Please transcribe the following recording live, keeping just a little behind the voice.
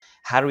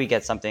how do we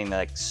get something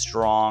like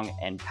strong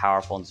and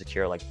powerful and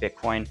secure like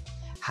Bitcoin?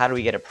 How do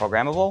we get it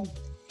programmable?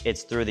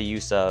 It's through the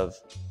use of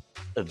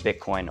the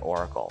Bitcoin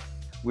Oracle.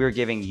 We're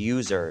giving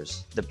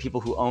users, the people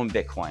who own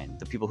Bitcoin,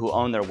 the people who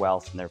own their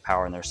wealth and their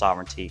power and their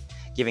sovereignty,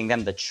 giving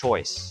them the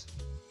choice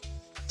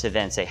to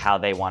then say how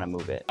they want to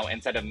move it.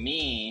 Instead of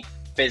me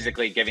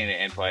physically giving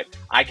the input,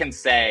 I can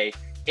say,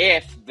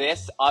 if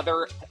this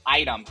other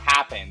item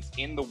happens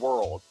in the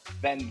world,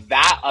 then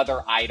that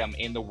other item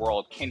in the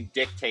world can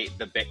dictate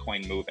the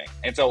Bitcoin moving.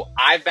 And so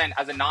I've been,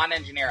 as a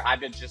non-engineer, I've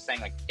been just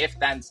saying like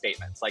if-then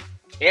statements. Like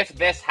if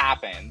this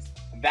happens,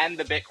 then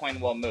the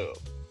Bitcoin will move.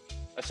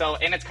 So,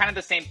 and it's kind of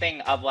the same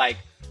thing of like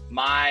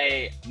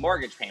my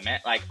mortgage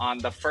payment, like on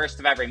the first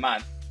of every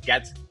month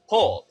gets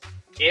pulled.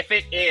 If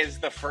it is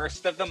the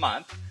first of the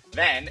month,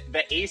 then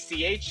the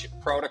ACH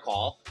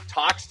protocol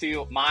talks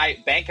to my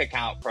bank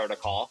account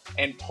protocol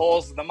and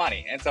pulls the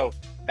money. And so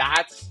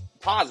that's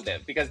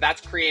positive because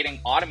that's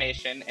creating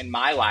automation in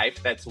my life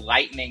that's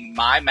lightening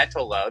my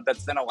mental load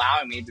that's then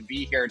allowing me to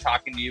be here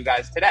talking to you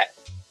guys today.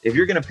 If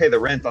you're going to pay the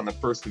rent on the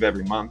first of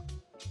every month,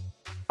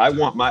 I don't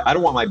want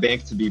my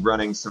bank to be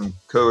running some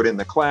code in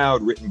the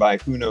cloud written by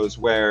who knows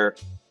where,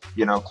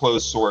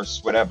 closed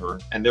source,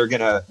 whatever. And they're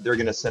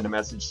gonna send a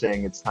message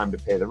saying it's time to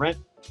pay the rent.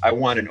 I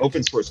want an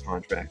open source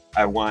contract.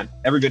 I want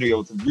everybody to be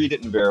able to read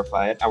it and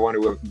verify it. I want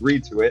to agree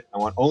to it. I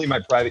want only my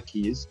private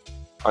keys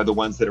are the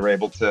ones that are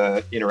able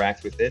to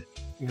interact with it.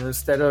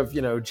 Instead of,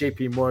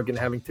 JP Morgan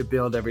having to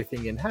build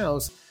everything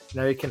in-house,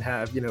 now you can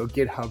have,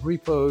 GitHub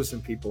repos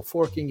and people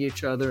forking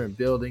each other and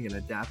building and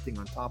adapting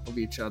on top of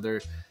each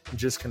other and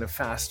just kind of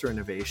faster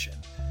innovation.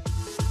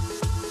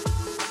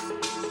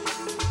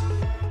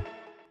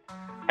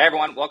 Hey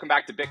everyone, welcome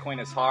back to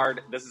Bitcoin is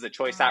Hard. This is a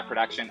Choice App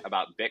production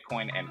about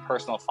Bitcoin and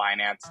personal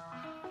finance.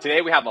 Today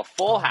we have a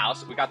full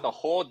house. We got the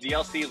whole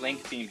DLC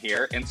Link team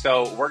here. And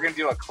so we're going to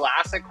do a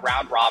classic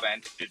round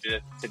robin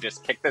to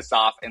just kick this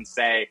off and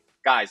say,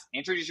 guys,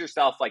 introduce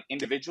yourself like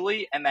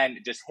individually and then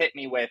just hit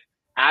me with,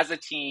 as a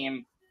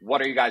team,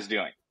 what are you guys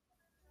doing?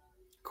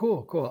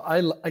 Cool.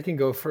 I can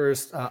go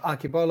first.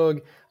 Aki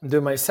Balog. I'm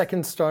doing my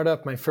second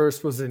startup. My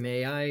first was in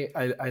AI.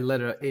 I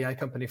led an AI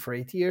company for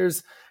 8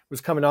 years. Was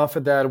coming off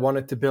of that. I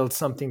wanted to build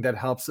something that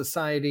helps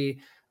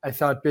society. I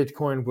thought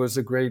Bitcoin was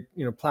a great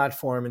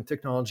platform and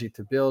technology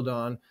to build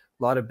on.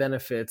 A lot of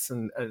benefits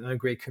and a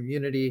great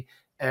community.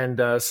 And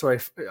so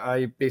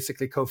I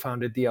basically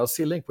co-founded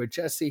DLC Link with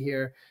Jesse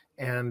here.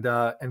 And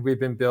we've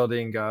been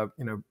building,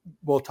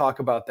 we'll talk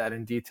about that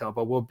in detail,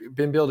 but we've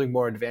been building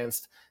more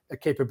advanced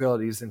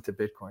capabilities into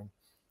Bitcoin.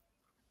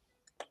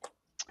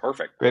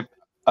 Perfect. Great.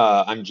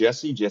 I'm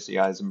Jesse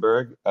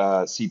Eisenberg,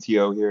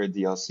 CTO here at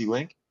DLC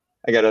Link.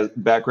 I got a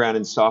background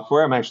in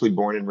software. I'm actually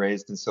born and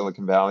raised in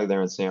Silicon Valley,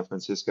 there in San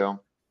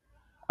Francisco.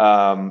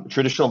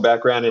 Traditional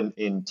background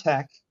in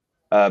tech,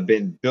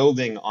 been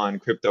building on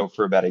crypto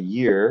for about a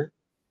year,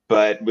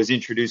 but was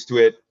introduced to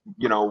it,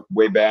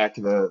 way back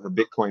in the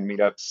Bitcoin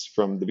meetups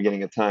from the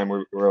beginning of time.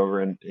 We're over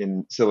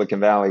in Silicon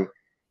Valley.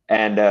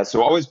 And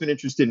so always been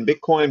interested in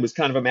Bitcoin, was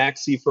kind of a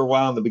maxi for a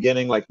while in the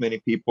beginning, like many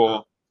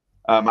people.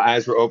 My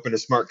eyes were open to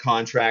smart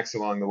contracts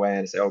along the way and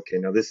I said, okay,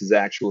 no, this is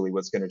actually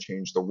what's going to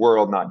change the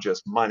world, not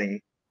just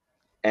money.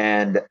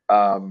 And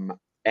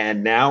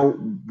now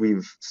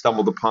we've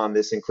stumbled upon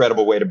this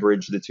incredible way to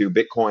bridge the two,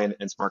 Bitcoin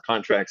and smart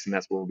contracts. And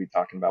that's what we'll be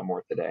talking about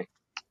more today.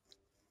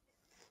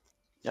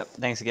 Yep.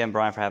 Thanks again,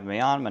 Brian, for having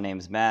me on. My name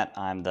is Matt.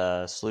 I'm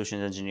the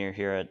solutions engineer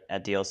here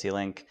at DLC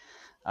Link.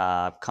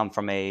 Come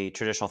from a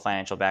traditional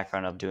financial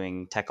background of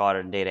doing tech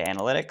audit and data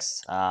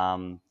analytics.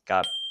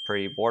 Got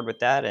pretty bored with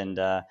that and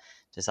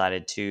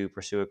decided to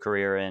pursue a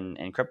career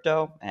in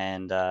crypto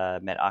and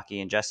met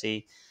Aki and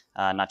Jesse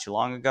not too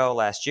long ago,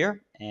 last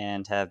year,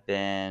 and have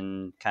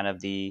been kind of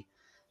the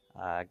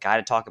guy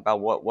to talk about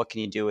what can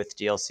you do with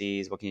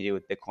DLCs, what can you do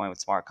with Bitcoin, with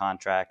smart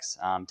contracts,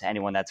 to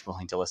anyone that's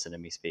willing to listen to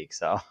me speak.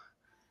 So,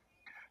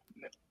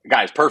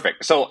 guys,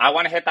 perfect. So I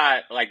want to hit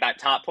that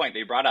top point that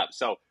you brought up.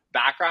 So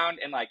background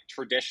in like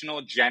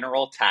traditional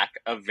general tech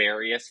of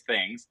various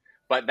things,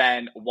 but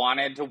then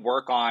wanted to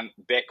work on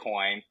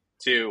Bitcoin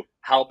to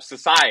help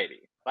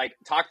society. Like,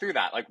 talk through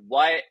that. Like,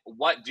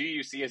 what do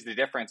you see as the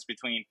difference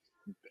between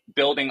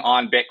building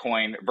on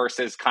Bitcoin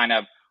versus kind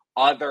of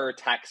other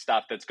tech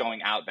stuff that's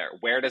going out there?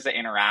 Where does it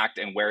interact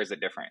and where is it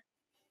different?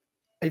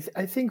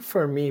 I think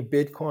for me,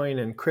 Bitcoin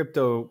and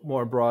crypto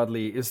more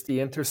broadly is the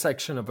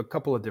intersection of a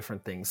couple of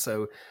different things.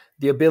 So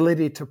the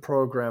ability to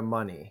program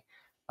money,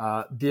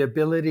 the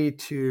ability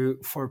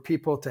for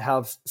people to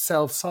have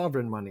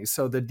self-sovereign money.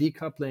 So the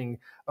decoupling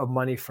of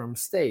money from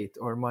state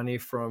or money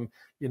from,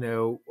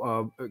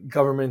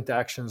 government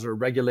actions or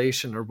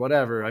regulation or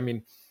whatever. I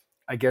mean,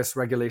 I guess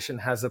regulation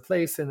has a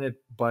place in it,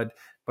 but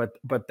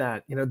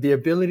that, the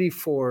ability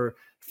for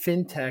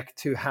fintech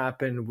to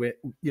happen with,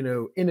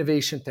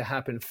 innovation to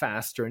happen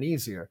faster and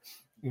easier.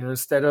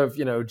 Instead of,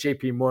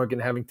 JP Morgan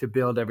having to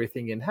build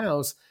everything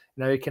in-house,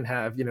 now you can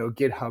have,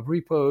 GitHub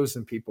repos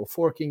and people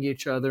forking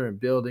each other and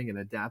building and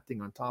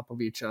adapting on top of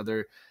each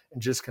other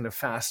and just kind of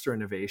faster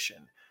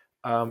innovation.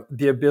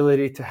 The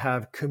ability to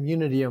have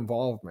community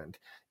involvement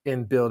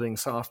in building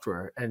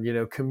software,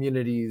 and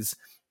communities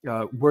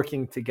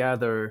working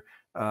together,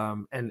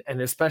 and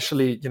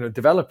especially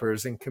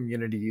developers and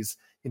communities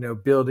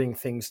building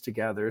things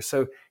together.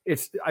 So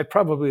I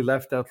probably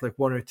left out like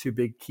one or two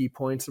big key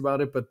points about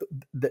it, but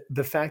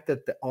the fact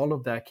that all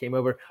of that came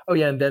over. Oh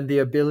yeah, and then the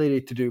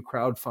ability to do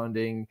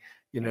crowdfunding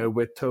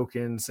with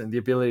tokens, and the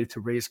ability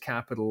to raise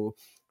capital,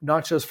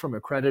 not just from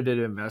accredited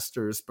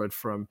investors, but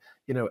from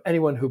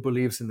anyone who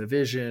believes in the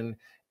vision,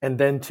 and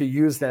then to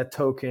use that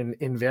token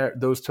in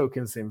those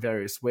tokens in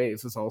various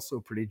ways is also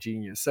pretty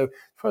genius. So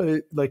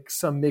probably like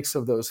some mix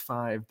of those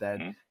five that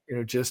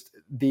just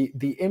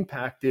the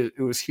impact, it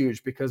was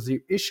huge. Because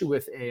the issue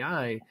with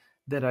AI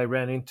that I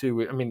ran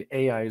into, I mean,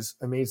 AI is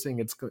amazing,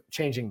 it's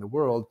changing the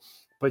world,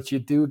 but you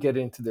do get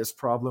into this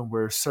problem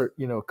where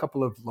a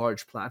couple of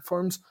large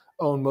platforms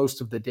own most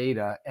of the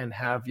data and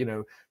have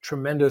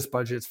tremendous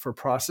budgets for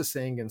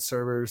processing and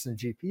servers and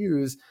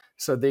GPUs,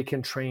 so they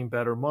can train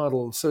better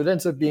models. So it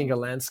ends up being a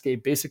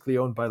landscape basically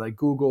owned by like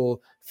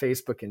Google,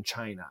 Facebook, and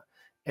China.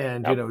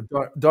 And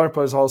Yep.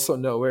 DARPA is also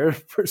nowhere.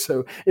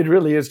 So it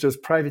really is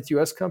just private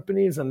U.S.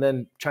 companies and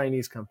then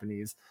Chinese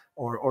companies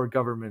or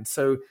governments.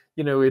 So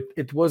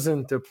it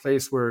wasn't a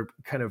place where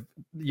kind of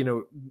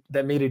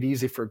that made it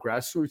easy for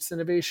grassroots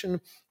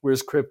innovation.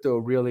 Whereas crypto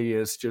really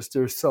is just,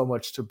 there's so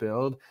much to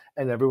build,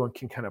 and everyone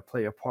can kind of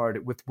play a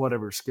part with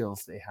whatever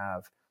skills they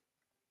have.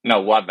 No,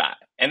 love that.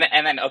 And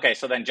then okay,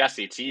 so then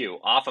Jesse, to you,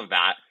 off of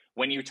that,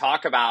 when you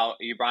talk about,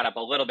 you brought up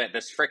a little bit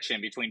this friction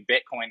between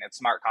Bitcoin and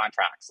smart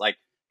contracts. Like,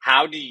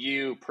 how do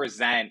you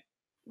present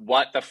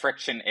what the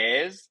friction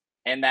is?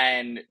 And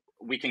then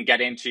we can get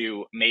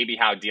into maybe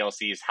how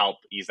DLCs help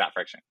ease that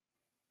friction.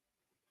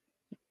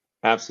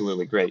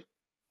 Absolutely great.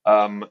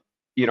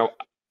 You know,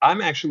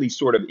 I'm actually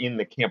sort of in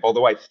the camp,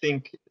 although I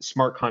think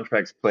smart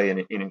contracts play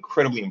an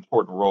incredibly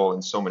important role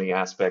in so many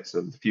aspects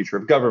of the future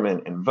of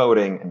government and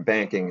voting and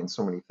banking and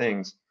so many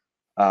things.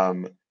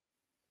 Um,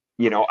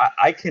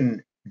 I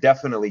can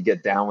definitely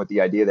get down with the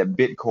idea that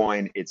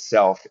Bitcoin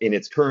itself, in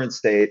its current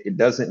state, it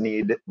doesn't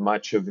need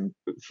much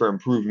for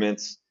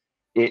improvements.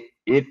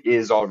 It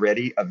is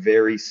already a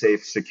very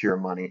safe, secure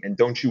money. And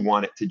don't you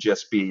want it to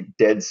just be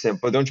dead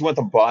simple? Don't you want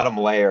the bottom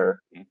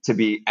layer to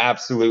be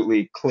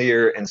absolutely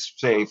clear and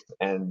safe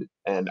and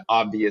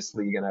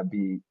obviously going to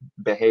be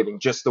behaving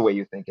just the way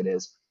you think it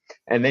is?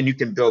 And then you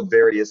can build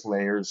various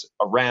layers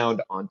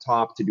around on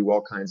top to do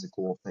all kinds of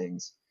cool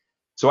things.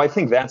 So I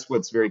think that's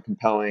what's very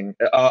compelling.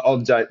 I'll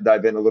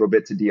dive in a little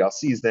bit to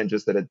DLCs then,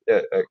 just at a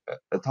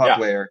top Yeah.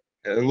 layer,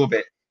 a little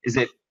bit.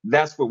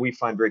 That's what we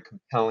find very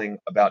compelling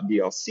about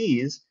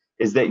DLCs,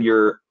 is that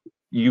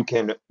you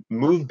can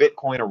move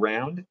Bitcoin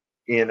around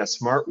in a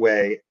smart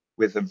way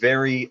with a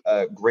very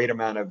great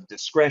amount of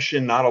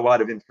discretion. Not a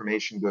lot of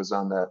information goes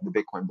on the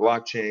Bitcoin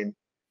blockchain.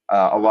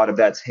 A lot of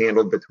that's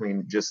handled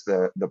between just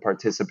the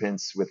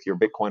participants with your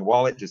Bitcoin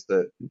wallet, just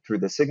through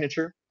the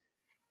signature.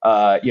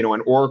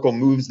 An oracle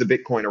moves the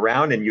Bitcoin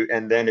around,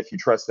 and then if you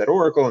trust that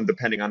oracle, and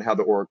depending on how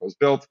the oracle is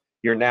built,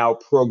 you're now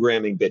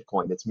programming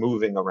Bitcoin. It's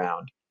moving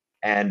around,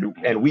 and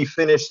we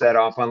finish that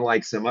off.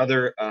 Unlike some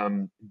other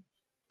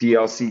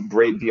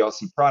great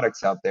DLC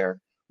products out there,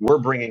 we're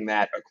bringing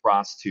that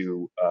across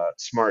to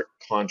smart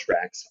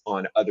contracts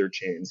on other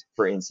chains.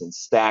 For instance,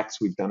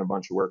 Stacks. We've done a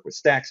bunch of work with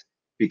Stacks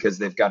because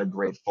they've got a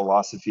great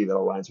philosophy that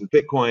aligns with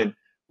Bitcoin.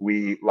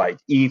 We like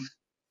ETH.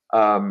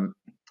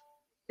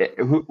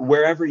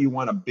 Wherever you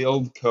want to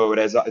build code,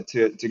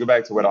 to go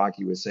back to what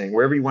Aki was saying,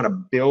 wherever you want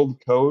to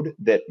build code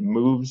that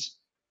moves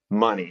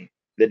money,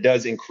 that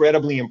does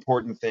incredibly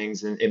important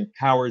things and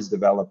empowers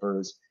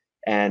developers,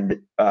 and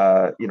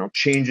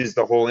changes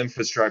the whole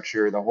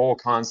infrastructure, the whole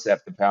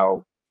concept of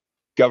how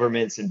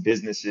governments and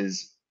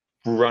businesses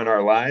run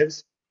our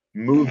lives,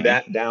 move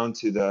that down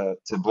to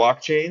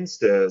blockchains,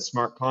 to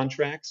smart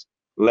contracts.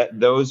 Let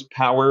those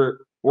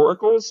power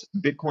oracles,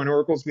 Bitcoin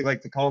oracles, we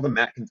like to call them.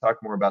 Matt can talk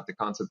more about the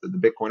concept of the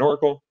Bitcoin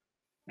oracle.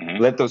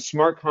 Let those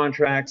smart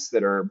contracts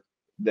that are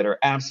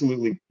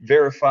absolutely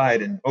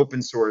verified and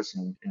open source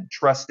and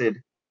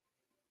trusted,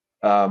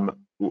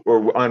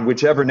 or on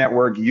whichever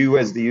network you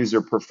as the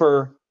user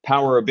prefer,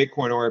 power a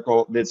Bitcoin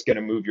oracle that's going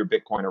to move your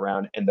Bitcoin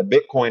around. And the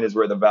Bitcoin is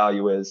where the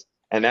value is,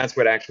 and that's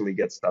what actually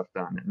gets stuff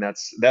done. And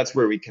that's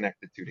where we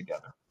connect the two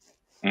together.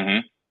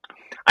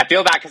 I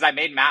feel bad because I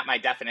made Matt my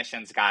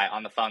definitions guy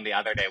on the phone the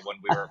other day when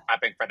we were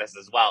prepping for this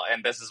as well,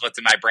 and this is what's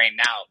in my brain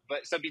now.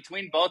 But so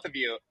between both of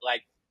you,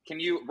 like, can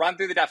you run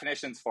through the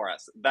definitions for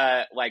us?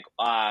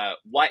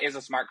 What is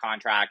a smart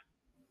contract?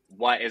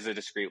 What is a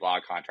discrete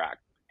log contract?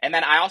 And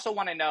then I also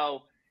want to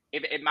know,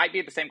 if it might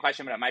be the same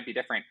question, but it might be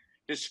different.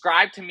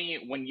 Describe to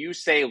me, when you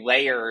say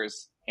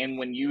layers and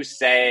when you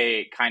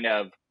say kind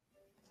of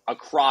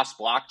across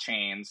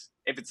blockchains,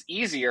 if it's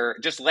easier,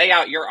 just lay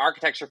out your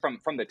architecture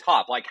from the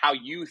top, like how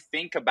you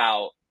think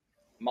about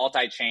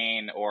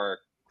multi-chain or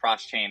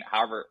cross-chain,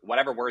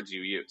 whatever words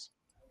you use.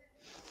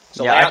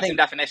 So lay out some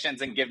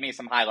definitions and give me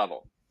some high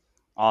level.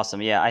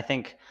 Awesome. Yeah, I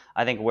think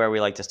I think where we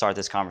like to start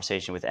this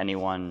conversation with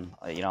anyone,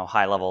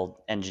 high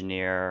level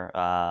engineer,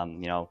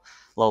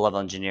 low level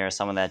engineer,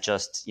 someone that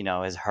just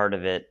has heard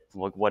of it.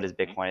 What is Mhm.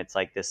 Bitcoin? It's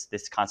like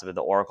this concept of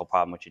the Oracle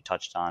problem, which you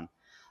touched on,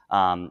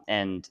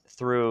 and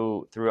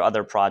through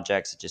other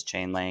projects such as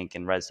Chainlink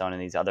and Redstone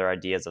and these other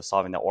ideas of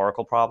solving the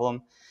Oracle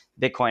problem,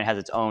 Bitcoin has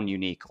its own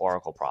unique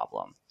Oracle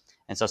problem.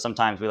 And so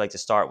sometimes we like to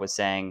start with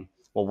saying,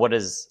 well, what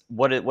is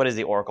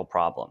the Oracle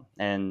problem?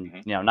 And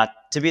Mhm.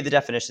 not to be the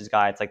definitions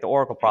guy, it's like the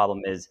Oracle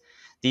problem is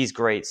these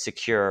great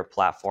secure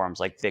platforms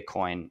like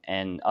Bitcoin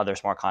and other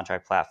smart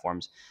contract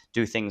platforms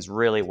do things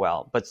really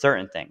well, but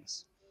certain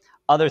things.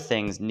 Other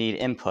things need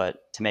input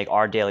to make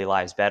our daily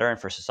lives better and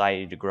for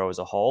society to grow as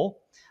a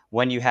whole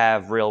when you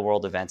have real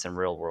world events and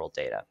real world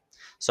data.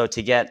 So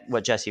to get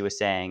what Jesse was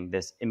saying,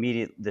 this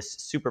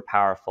super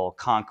powerful,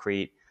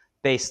 concrete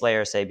base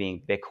layer, say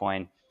being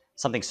Bitcoin,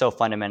 something so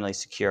fundamentally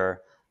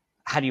secure,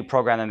 how do you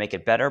program and make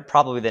it better?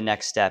 Probably the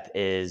next step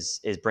is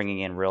bringing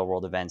in real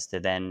world events to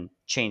then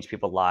change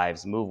people's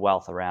lives, move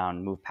wealth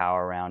around, move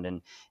power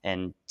around,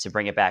 and to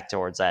bring it back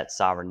towards that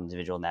sovereign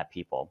individual and that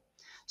people.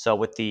 So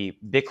with the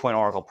Bitcoin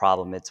Oracle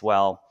problem, it's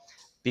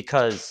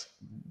because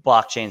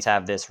blockchains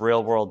have this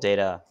real world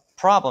data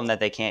problem that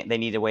they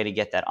need a way to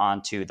get that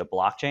onto the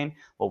blockchain.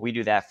 Well, we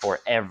do that for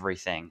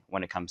everything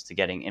when it comes to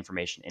getting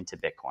information into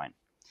Bitcoin.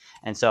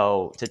 And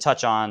so to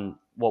touch on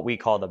what we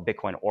call the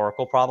Bitcoin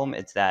Oracle problem,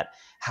 it's that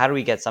how do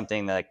we get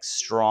something like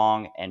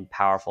strong and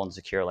powerful and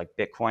secure like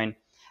Bitcoin?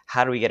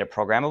 How do we get it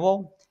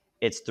programmable?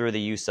 It's through the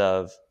use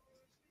of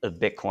the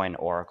Bitcoin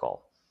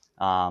Oracle.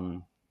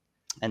 Um,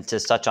 and to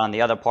touch on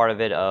the other part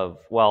of it of,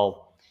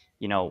 well,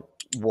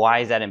 why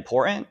is that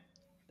important?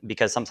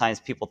 Because sometimes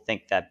people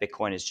think that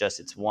Bitcoin is just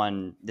it's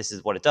one. This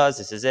is what it does.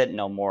 This is it.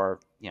 No more.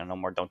 No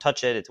more. Don't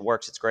touch it. It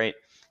works. It's great.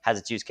 Has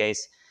its use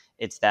case.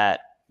 It's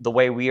that the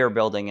way we are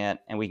building it,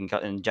 and we can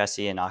and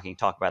Jesse and I can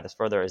talk about this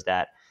further, is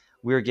that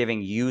we're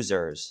giving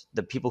users,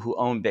 the people who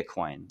own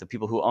Bitcoin, the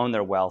people who own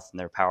their wealth and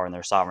their power and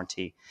their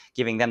sovereignty,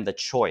 giving them the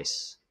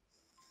choice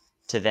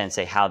to then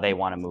say how they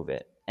want to move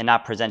it, and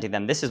not presenting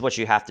them this is what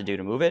you have to do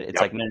to move it. It's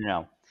Yep. like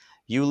no.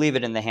 You leave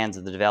it in the hands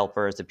of the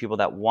developers, the people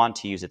that want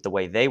to use it the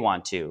way they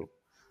want to.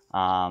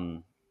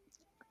 Um,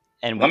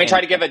 and Let me try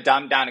and to give a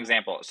dumbed down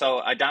example. So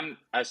I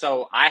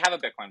have a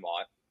Bitcoin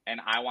wallet and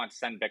I want to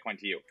send Bitcoin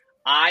to you.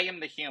 I am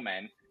the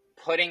human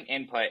putting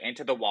input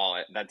into the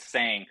wallet that's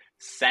saying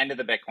send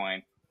the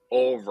Bitcoin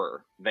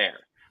over there.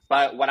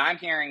 But what I'm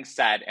hearing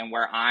said and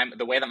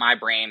the way that my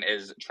brain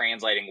is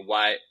translating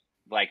what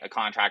like a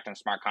contract and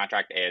smart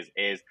contract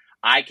is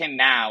I can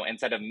now,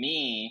 instead of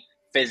me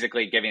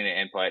physically giving the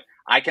input,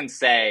 I can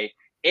say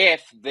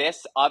if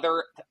this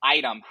other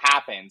item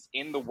happens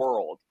in the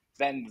world,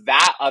 then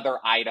that other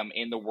item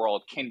in the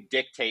world can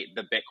dictate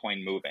the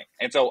Bitcoin moving.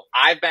 And so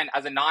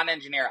as a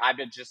non-engineer, I've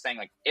been just saying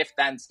like if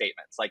then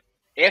statements. Like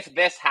if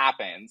this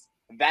happens,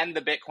 then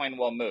the Bitcoin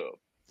will move.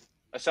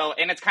 So,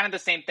 and it's kind of the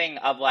same thing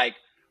of like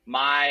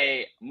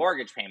my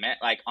mortgage payment,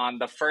 like on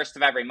the first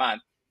of every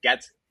month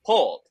gets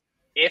pulled.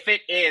 If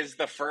it is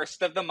the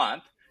first of the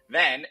month,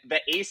 then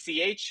the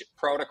ACH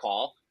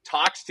protocol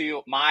talks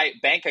to my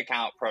bank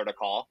account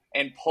protocol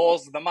and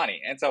pulls the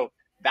money. And so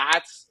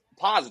that's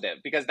positive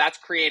because that's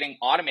creating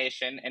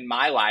automation in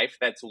my life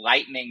that's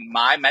lightening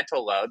my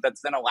mental load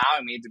that's then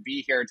allowing me to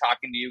be here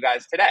talking to you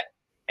guys today.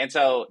 And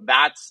so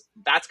that's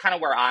kind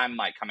of where I'm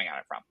like coming at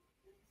it from.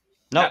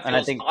 And no, that and I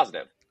feels think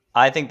positive.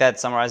 I think that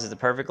summarizes it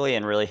perfectly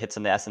and really hits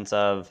in the essence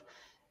of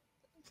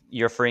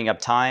you're freeing up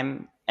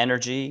time,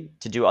 energy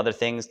to do other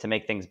things to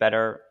make things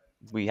better.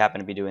 We happen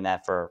to be doing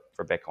that for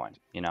Bitcoin,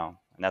 and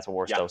that's what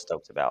we're Yeah. so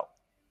stoked about.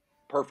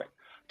 Perfect.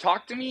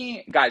 Talk to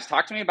me, guys.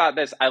 Talk to me about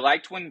this. I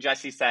liked when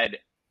Jesse said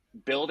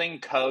building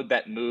code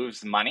that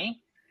moves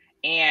money,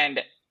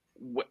 and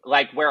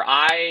like where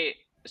I.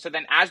 So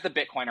then, as the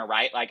Bitcoiner,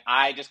 right? Like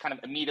I just kind of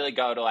immediately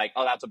go to like,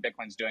 oh, that's what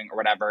Bitcoin's doing or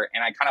whatever,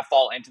 and I kind of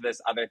fall into this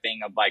other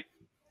thing of like,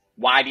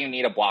 why do you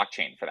need a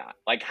blockchain for that?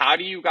 Like, how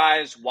do you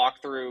guys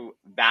walk through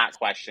that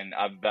question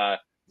of the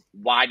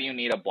why do you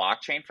need a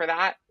blockchain for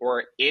that?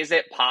 Or is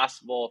it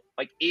possible?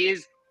 Like,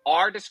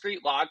 are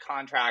discrete log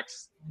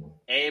contracts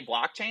a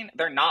blockchain?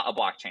 They're not a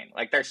blockchain.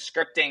 Like, they're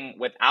scripting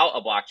without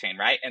a blockchain,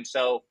 right? And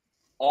so,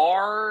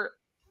 are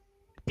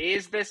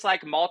is this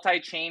like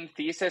multi-chain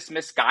thesis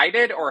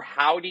misguided, or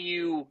how do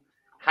you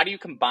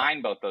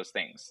combine both those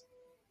things?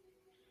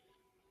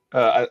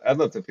 I'd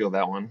love to feel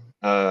that one.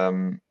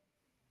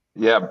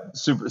 Yeah,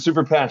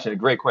 super passionate.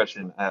 Great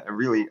question. I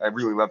really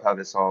love how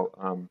this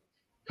all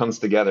comes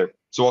together.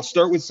 So I'll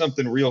start with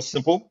something real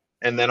simple,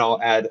 and then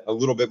I'll add a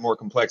little bit more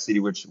complexity,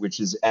 which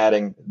is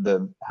adding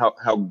the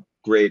how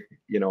great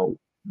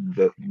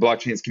the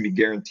blockchains can be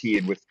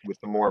guaranteed with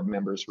the more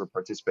members who are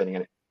participating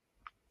in it.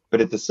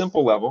 But at the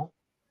simple level,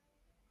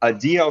 a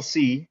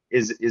DLC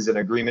is an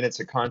agreement. It's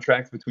a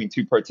contract between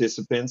two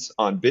participants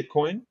on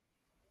Bitcoin,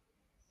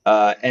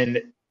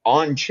 and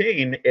on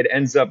chain, it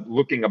ends up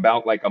looking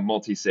about like a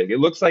multi-sig. It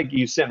looks like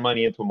you send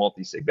money into a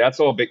multi-sig. That's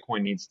all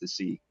Bitcoin needs to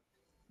see.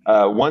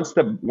 Once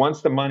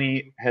the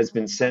money has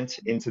been sent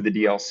into the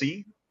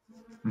DLC,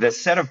 the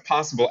set of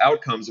possible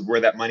outcomes of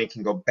where that money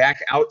can go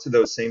back out to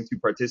those same two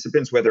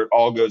participants, whether it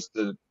all goes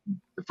to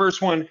the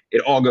first one,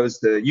 it all goes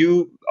to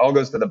you, all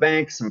goes to the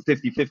bank, some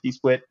 50-50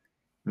 split.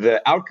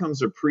 The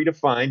outcomes are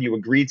predefined. You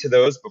agree to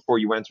those before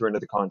you enter into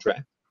the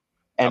contract.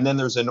 And Yep. then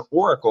there's an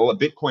oracle, a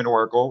Bitcoin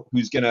oracle,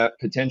 who's going to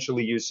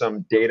potentially use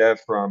some data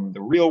from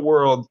the real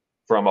world,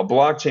 from a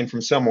blockchain,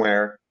 from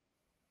somewhere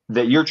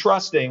that you're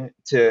trusting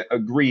to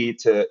agree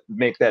to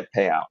make that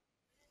payout.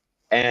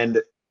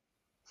 And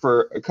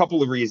for a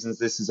couple of reasons,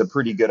 this is a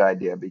pretty good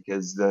idea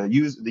because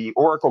the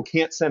oracle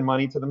can't send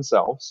money to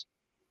themselves.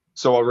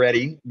 So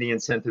already the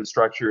incentive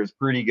structure is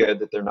pretty good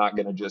that they're not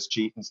going to just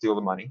cheat and steal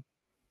the money.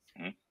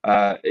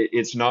 Mhm.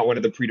 It's not one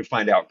of the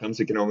predefined outcomes.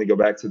 It can only go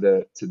back to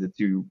the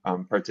two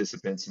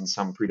participants in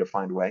some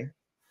predefined way.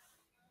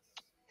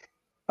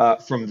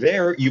 From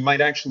there, you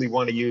might actually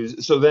want to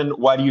use. So then,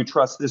 why do you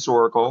trust this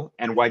oracle,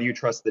 and why do you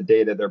trust the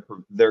data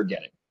they're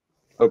getting?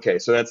 Okay,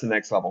 so that's the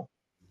next level.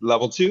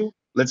 Level two,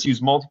 let's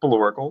use multiple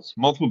oracles,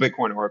 multiple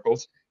Bitcoin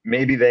oracles.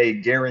 Maybe they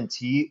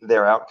guarantee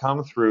their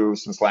outcome through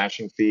some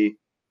slashing fee.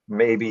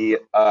 Maybe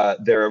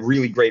they're a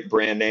really great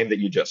brand name that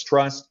you just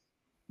trust.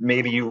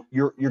 Maybe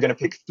you're going to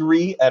pick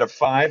 3 out of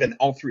 5, and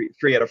all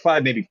three out of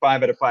 5, maybe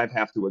 5 out of 5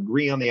 have to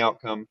agree on the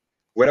outcome.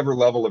 Whatever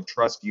level of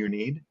trust you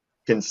need,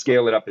 can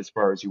scale it up as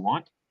far as you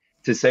want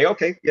to say,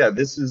 okay, yeah,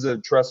 this is a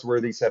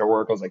trustworthy set of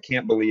oracles. I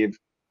can't believe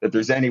that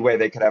there's any way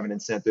they could have an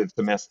incentive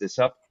to mess this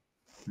up.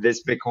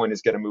 This Bitcoin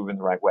is going to move in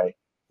the right way.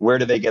 Where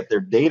do they get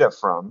their data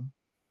from?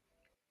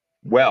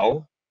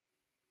 Well,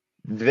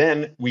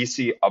 then we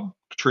see a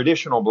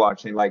traditional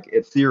blockchain like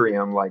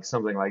Ethereum, like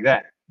something like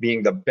that,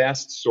 being the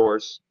best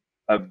source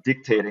of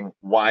dictating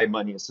why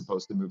money is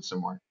supposed to move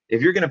somewhere.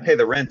 If you're going to pay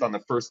the rent on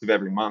the first of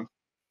every month,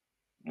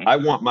 I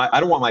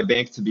don't want my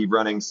bank to be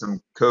running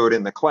some code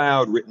in the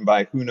cloud written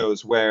by who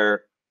knows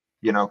where,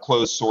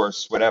 closed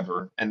source,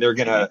 whatever, and they're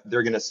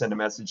gonna send a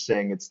message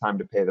saying it's time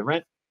to pay the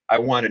rent. I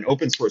want an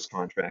open source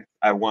contract.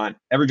 I want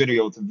everybody to be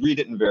able to read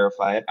it and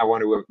verify it. I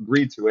want to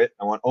agree to it.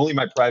 I want only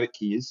my private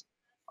keys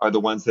are the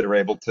ones that are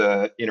able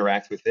to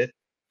interact with it.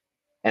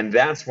 And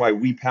that's why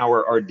we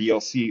power our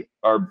DLC,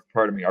 our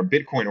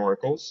Bitcoin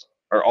oracles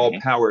are all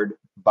Mhm. powered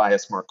by a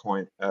smart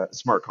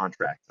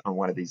contract on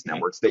one of these Mhm.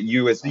 networks that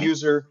you, as the Mhm.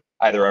 user,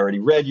 either already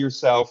read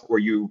yourself or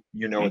you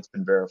know Mhm. it's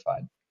been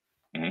verified.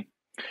 Mhm.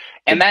 So,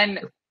 And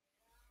then,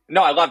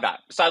 no, I love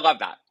that. So I love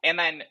that. And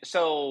then,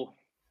 so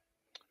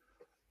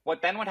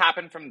what then would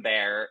happen from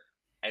there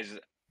is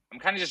I'm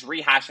kind of just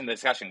rehashing the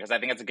discussion because I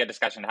think it's a good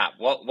discussion to have.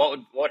 What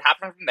would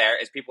happen from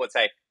there is people would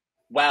say,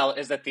 well,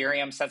 is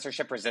Ethereum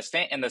censorship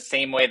resistant in the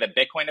same way that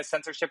Bitcoin is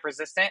censorship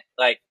resistant?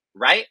 Like,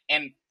 right?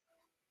 And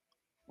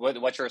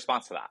what's your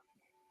response to that?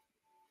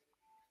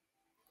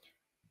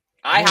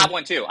 I I have mean,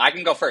 one too. I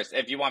can go first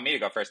if you want me to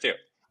go first too.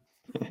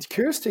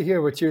 curious to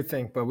hear what you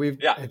think, but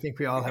Yeah. I think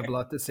we all have a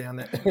lot to say on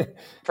that.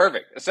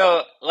 Perfect.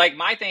 So, like,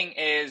 my thing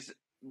is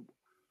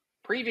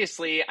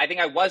previously, I think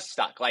I was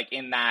stuck like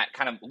in that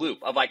kind of loop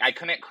of like I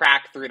couldn't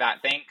crack through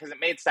that thing because it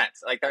made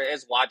sense. Like there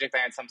is logic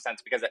there in some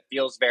sense because it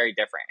feels very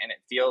different and it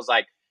feels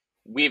like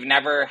we've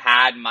never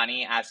had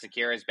money as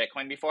secure as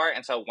Bitcoin before.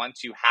 And so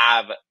once you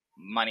have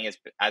money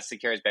as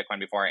secure as Bitcoin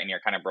before and you're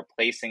kind of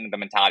replacing the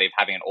mentality of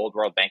having an old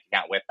world bank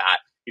account with that,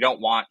 you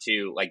don't want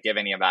to like give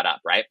any of that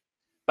up, right?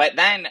 But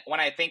then when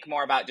I think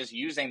more about just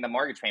using the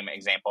mortgage payment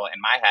example in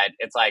my head,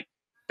 it's like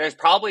there's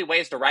probably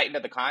ways to write into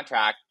the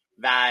contract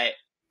that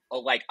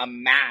like a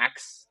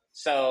max.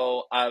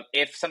 So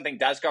if something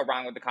does go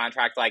wrong with the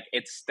contract, like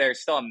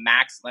there's still a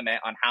max limit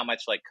on how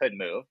much like could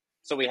move.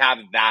 So we have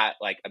that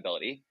like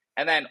ability.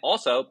 And then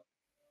also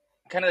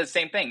kind of the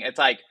same thing. It's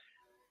like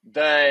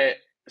the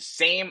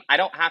same. I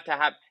don't have to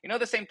have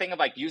the same thing of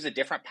like use a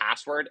different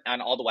password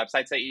on all the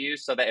websites that you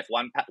use, so that if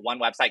one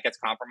website gets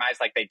compromised,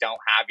 like they don't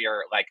have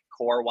your like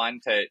core one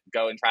to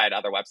go and try at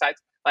other websites.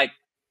 Like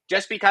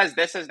just because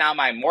this is now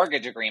my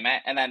mortgage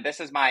agreement, and then this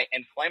is my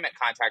employment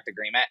contract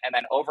agreement, and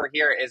then over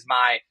here is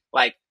my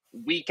like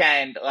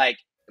weekend like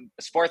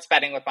sports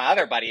betting with my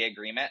other buddy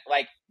agreement.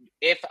 Like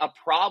if a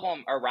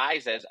problem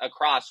arises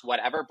across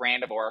whatever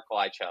brand of Oracle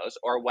I chose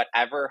or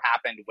whatever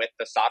happened with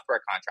the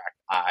software contract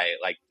I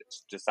like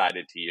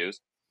decided to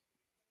use,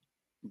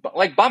 but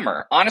like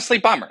bummer, honestly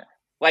bummer.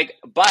 Like,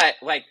 but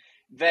like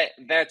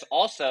that's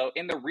also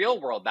in the real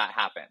world that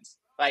happens.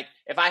 Like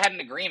if I had an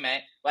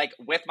agreement like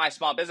with my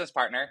small business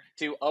partner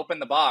to open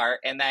the bar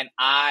and then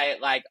I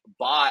like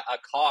bought a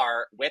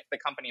car with the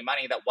company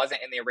money that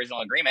wasn't in the original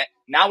agreement,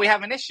 now we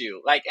have an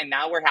issue. Like and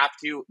now we have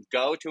to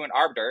go to an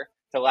arbiter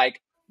to like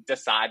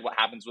decide what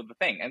happens with the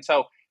thing. And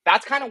so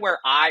that's kind of where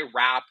I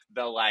wrap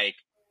the like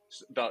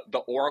the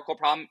Oracle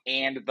problem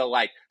and the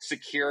like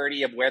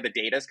security of where the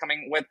data is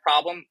coming with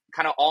problem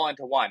kind of all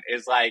into one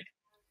is like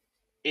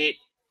it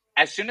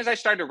as soon as I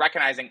started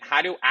recognizing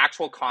how do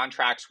actual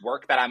contracts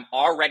work that I'm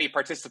already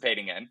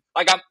participating in,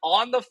 like I'm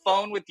on the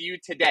phone with you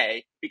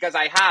today because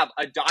I have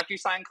a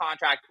DocuSign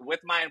contract with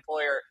my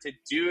employer to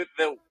do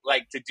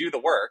the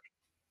work,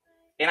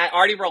 and I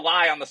already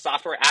rely on the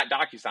software at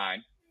DocuSign.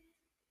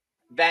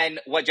 Then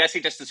what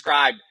Jesse just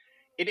described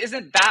it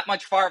isn't that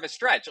much far of a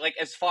stretch. Like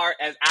as far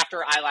as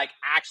after I like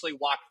actually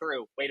walk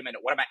through, wait a minute,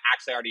 what am I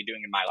actually already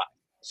doing in my life?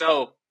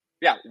 So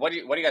yeah, what do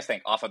you guys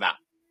think off of that?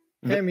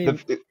 I mean,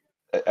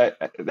 I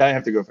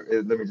have to go for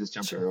let me just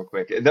jump in sure. real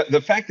quick.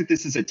 The fact that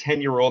this is a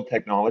 10-year-old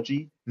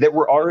technology that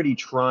we're already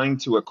trying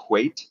to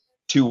equate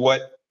to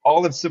what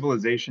all of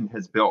civilization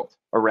has built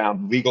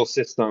around legal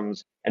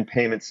systems and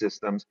payment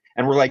systems.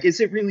 And we're like, is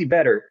it really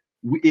better?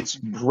 It's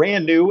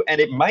brand new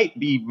and it might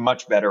be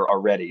much better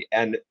already.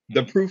 And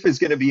the proof is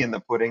going to be in the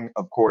pudding,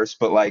 of course,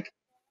 but like,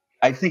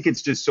 I think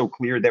it's just so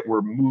clear that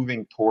we're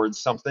moving towards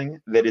something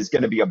that is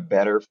going to be a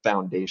better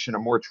foundation, a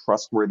more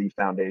trustworthy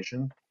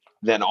foundation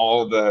than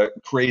all the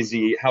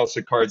crazy house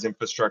of cards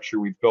infrastructure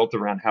we've built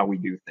around how we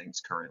do things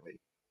currently,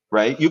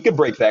 right? You could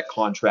break that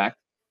contract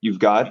you've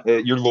got,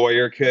 your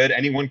lawyer could,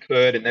 anyone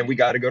could, and then we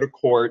got to go to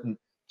court and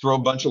throw a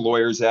bunch of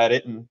lawyers at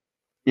it. And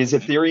is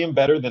Ethereum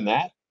better than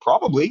that?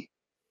 Probably.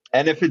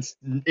 And if it's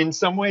in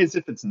some ways,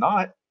 if it's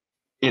not,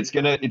 it's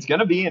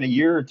gonna be in a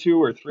year or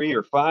two or three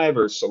or five,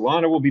 or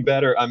Solana will be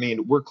better. I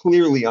mean, we're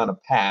clearly on a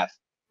path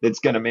that's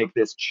gonna make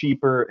this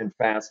cheaper and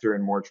faster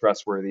and more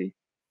trustworthy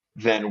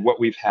than what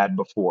we've had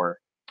before.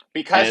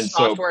 Because And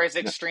so, software is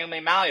extremely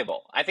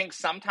malleable. I think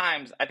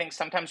sometimes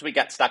we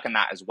get stuck in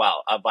that as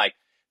well of like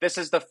this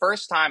is the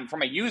first time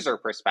from a user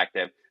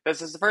perspective.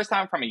 This is the first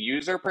time from a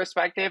user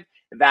perspective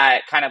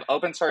that kind of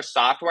open source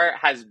software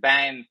has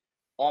been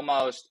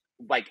almost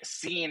like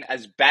seen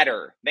as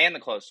better than the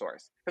closed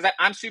source. Because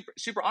I'm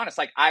super honest.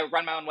 Like I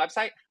run my own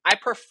website. I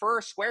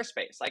prefer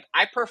Squarespace. Like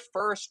I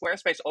prefer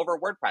Squarespace over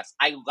WordPress.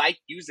 I like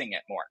using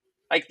it more.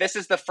 Like this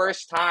is the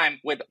first time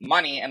with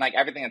money and like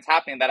everything that's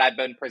happening that I've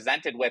been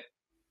presented with,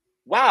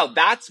 wow,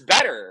 that's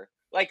better.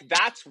 Like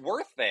that's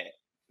worth it.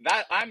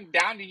 That I'm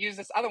down to use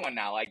this other one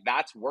now. Like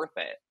that's worth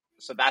it.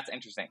 So that's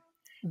interesting.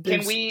 Can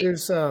There's we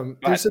there's um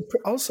go ahead? there's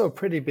also a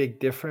pretty big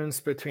difference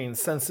between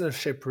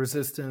censorship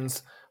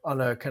resistance on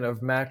a kind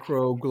of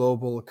macro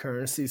global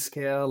currency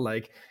scale,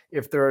 like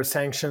if there are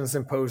sanctions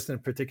imposed in a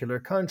particular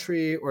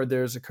country, or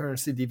there's a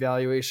currency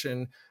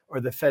devaluation,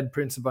 or the Fed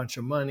prints a bunch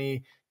of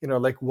money,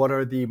 like what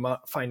are the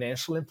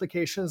financial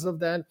implications of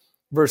that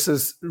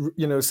versus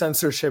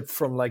censorship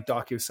from like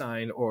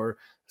DocuSign or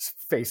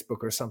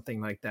Facebook or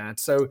something like that.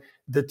 So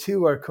the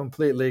two are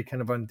completely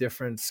kind of on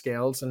different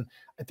scales, and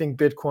I think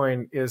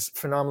Bitcoin is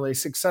phenomenally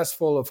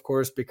successful, of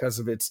course, because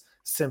of its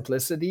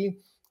simplicity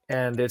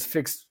and its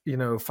fixed,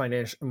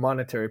 financial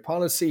monetary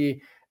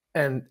policy,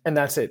 and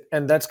that's it.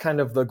 And that's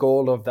kind of the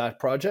goal of that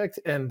project,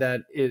 and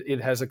that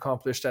it has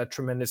accomplished that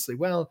tremendously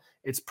well.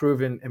 It's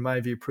proven, in my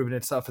view, proven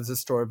itself as a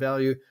store of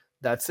value.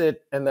 That's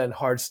it, and then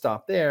hard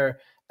stop there.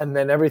 And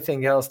then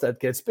everything else that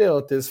gets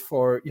built is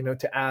for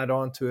to add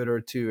on to it, or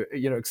to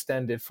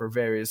extend it for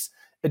various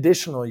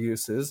additional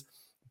uses,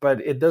 but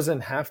it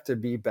doesn't have to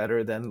be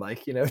better than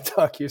like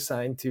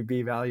DocuSign to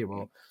be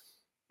valuable.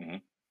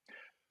 Mhm.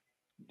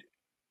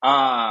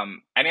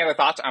 Any other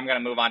thoughts? I'm going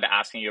to move on to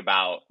asking you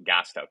about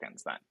gas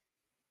tokens then.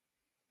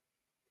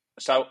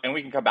 So, and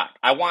we can come back.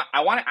 I want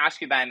to ask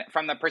you then,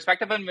 from the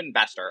perspective of an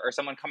investor or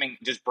someone coming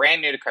just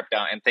brand new to crypto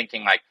and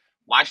thinking like,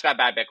 why should I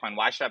buy Bitcoin?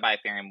 Why should I buy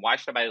Ethereum? Why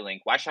should I buy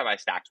Link? Why should I buy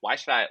Stacks? Why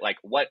should I like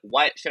what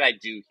should I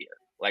do here?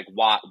 Like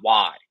why?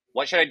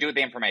 What should I do with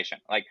the information?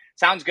 Like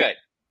sounds good.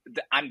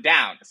 I'm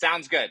down.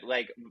 Sounds good.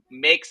 Like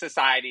make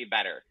society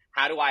better.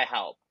 How do I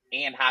help?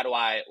 And how do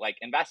I like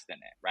invest in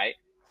it, right?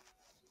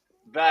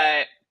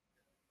 But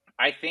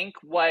I think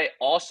what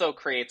also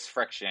creates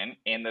friction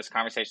in this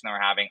conversation that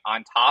we're having,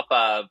 on top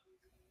of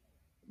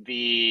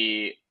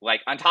the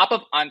like on top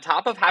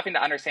of having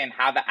to understand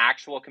how the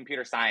actual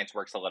computer science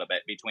works a little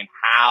bit between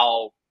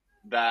how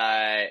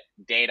the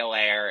data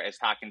layer is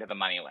talking to the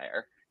money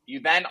layer, you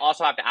then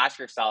also have to ask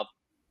yourself,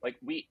 like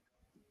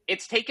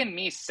it's taken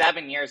me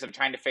 7 years of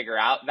trying to figure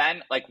out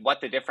then like what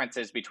the difference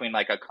is between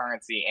like a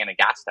currency and a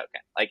gas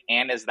token, like,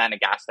 and is then a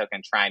gas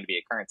token trying to be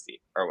a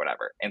currency or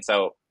whatever. And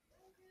so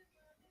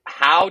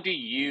how do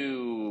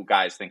you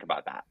guys think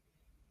about that?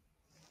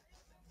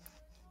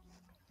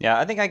 Yeah,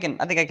 I think I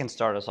can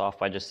start us off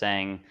by just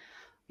saying,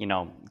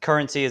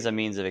 currency is a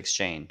means of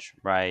exchange,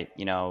 right?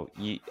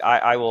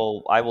 I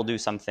will do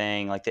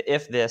something like the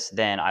if this,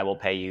 then I will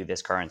pay you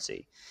this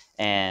currency,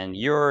 and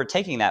you're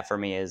taking that for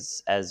me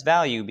as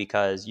value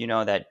because you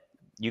know that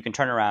you can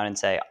turn around and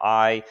say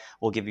I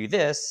will give you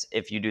this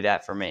if you do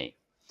that for me.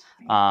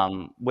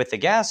 With the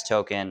gas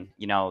token,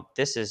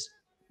 this is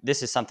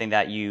something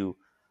that you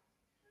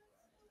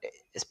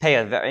pay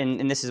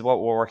and this is what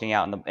we're working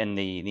out in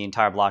the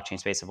entire blockchain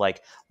space of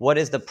like what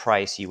is the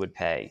price you would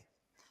pay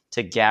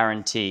to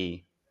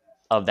guarantee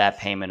of that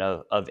payment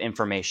of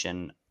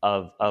information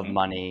of Mm-hmm.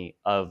 money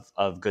of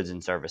goods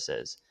and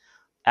services.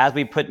 As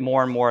we put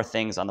more and more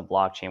things on the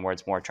blockchain where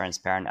it's more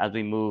transparent, as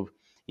we move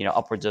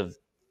upwards of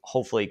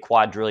hopefully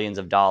quadrillions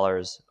of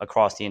dollars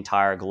across the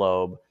entire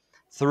globe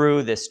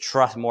through this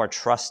more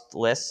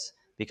trustless,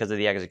 because of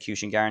the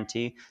execution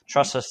guarantee,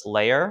 trustless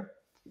layer,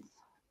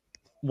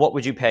 what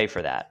would you pay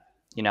for that?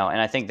 And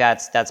I think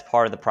that's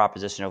part of the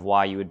proposition of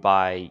why you would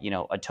buy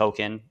a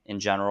token in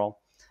general,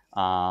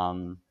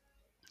 outside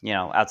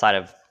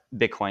of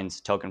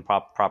Bitcoin's token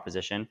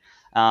proposition,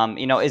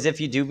 is if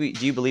do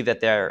you believe that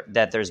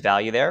there's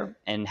value there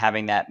in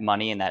having that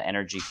money and that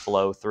energy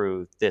flow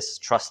through this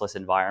trustless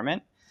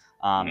environment,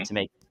 Hmm. to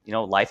make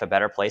life a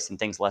better place and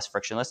things less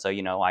frictionless, so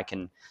I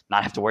can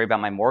not have to worry about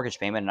my mortgage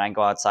payment and I can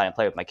go outside and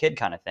play with my kid,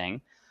 kind of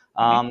thing.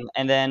 Hmm.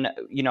 And then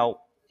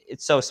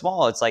it's so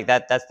small. It's like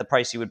that's the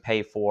price you would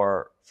pay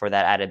for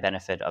that added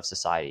benefit of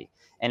society.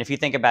 And if you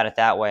think about it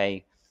that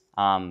way,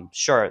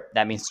 sure,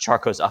 that means the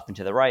chart goes up and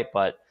to the right,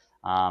 but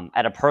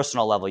at a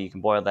personal level, you can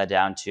boil that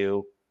down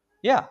to,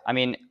 yeah, I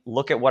mean,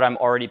 look at what I'm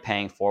already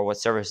paying for, what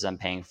services I'm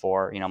paying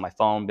for, my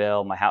phone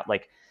bill, my house,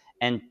 like,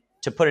 and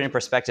to put it in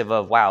perspective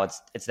of, wow,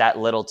 it's that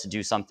little to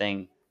do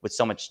something with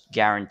so much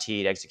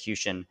guaranteed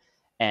execution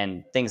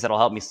and things that'll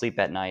help me sleep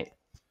at night.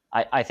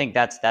 I think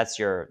that's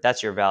your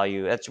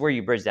value. That's where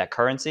you bridge that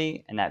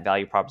currency and that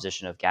value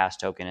proposition of gas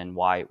token and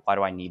why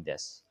do I need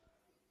this?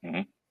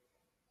 Hmm.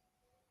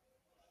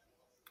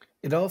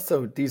 It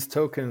also, these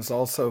tokens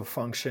also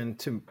function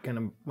to kind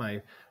of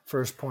my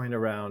first point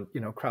around,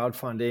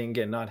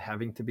 crowdfunding and not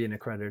having to be an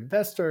accredited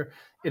investor.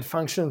 It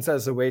functions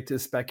as a way to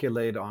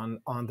speculate on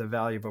the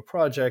value of a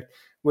project,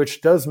 which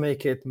does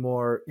make it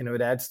more,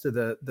 it adds to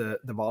the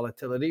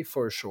volatility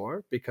for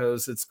sure,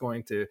 because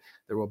there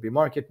will be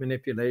market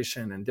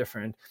manipulation and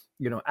different,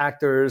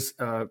 actors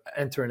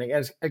entering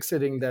and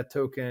exiting that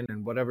token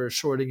and whatever,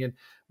 shorting it.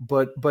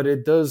 But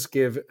it does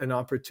give an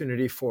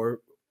opportunity for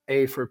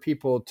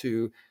people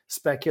to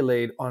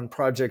speculate on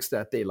projects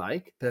that they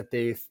like, that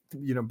they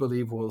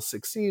believe will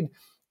succeed,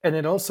 and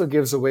it also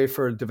gives a way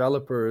for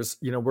developers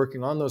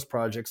working on those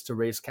projects to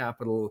raise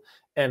capital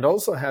and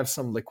also have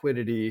some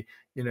liquidity,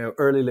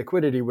 early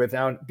liquidity,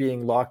 without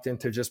being locked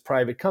into just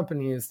private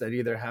companies that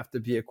either have to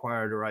be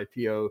acquired or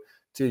IPO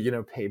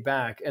to pay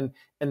back. And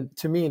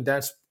to me,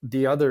 that's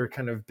the other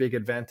kind of big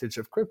advantage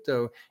of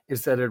crypto,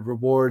 is that it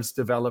rewards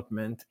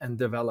development and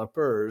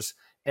developers.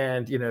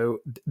 And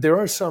there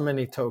are so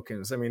many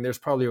tokens. I mean, there's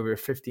probably over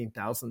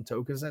 15,000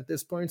 tokens at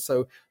this point,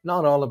 so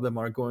not all of them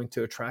are going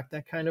to attract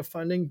that kind of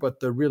funding,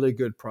 but the really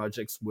good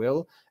projects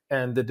will,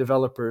 and the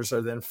developers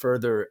are then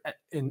further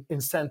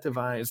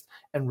incentivized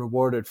and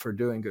rewarded for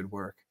doing good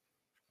work.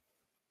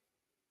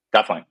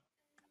 Definitely.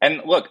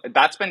 And look,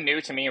 that's been new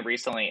to me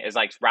recently, is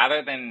like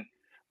rather than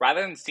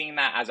seeing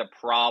that as a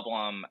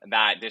problem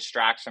that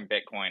distracts from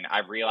Bitcoin,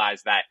 I've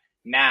realized that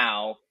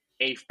now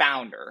a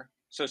founder,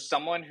 so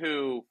someone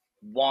who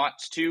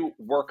wants to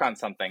work on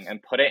something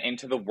and put it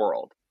into the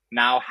world,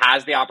 now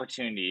has the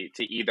opportunity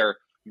to either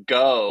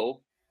go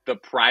the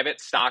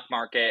private stock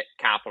market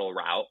capital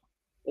route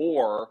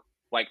or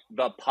like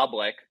the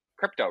public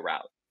crypto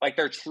route. Like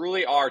there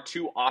truly are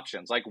two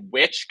options. Like,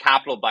 which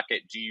capital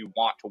bucket do you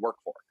want to work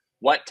for?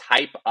 What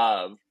type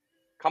of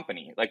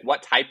company, like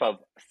what type of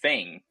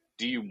thing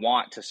do you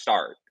want to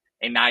start?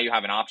 And now you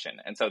have an option.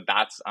 And so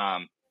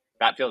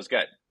that feels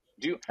good.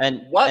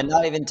 and What and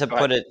not even to Go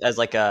ahead. put it as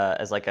like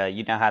a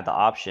you now have the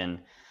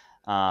option.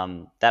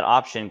 That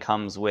option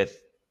comes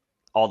with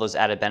all those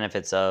added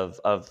benefits of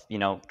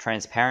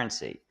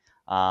transparency.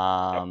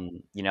 Yep.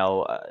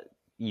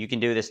 You can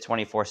do this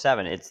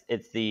 24/7.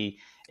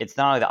 It's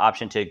not only the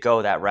option to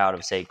go that route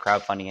of, say,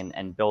 crowdfunding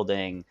and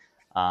building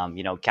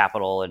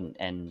capital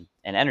and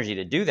energy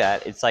to do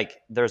that. It's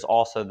like there's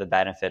also the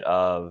benefit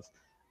of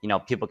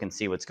people can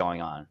see what's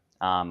going on.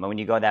 And when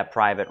you go that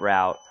private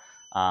route,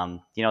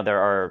 there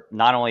are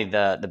not only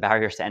the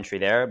barriers to entry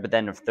there, but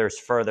then if there's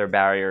further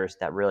barriers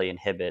that really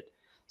inhibit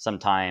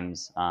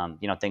sometimes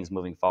things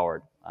moving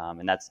forward.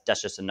 And that's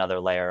just another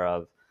layer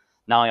of,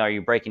 not only are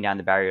you breaking down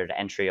the barrier to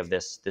entry of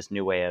this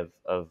new way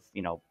of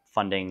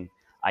funding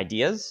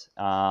ideas,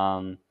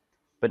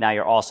 but now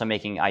you're also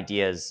making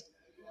ideas.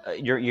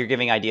 You're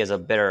giving ideas a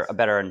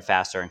better and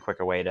faster and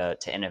quicker way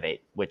to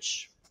innovate,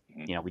 which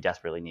Mhm. we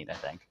desperately need, I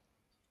think.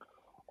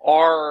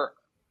 Or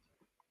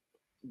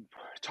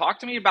talk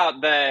to me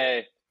about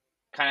the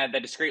kind of the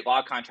discrete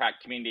law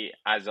contract community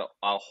as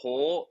a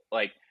whole.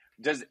 Like,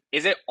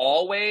 is it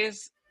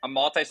always a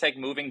multi-sig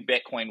moving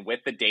Bitcoin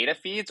with the data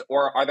feeds,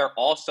 or are there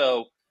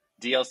also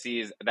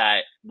DLCs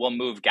that will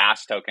move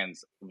gas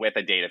tokens with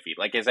a data feed?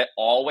 Like, is it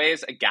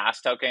always a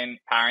gas token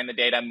powering the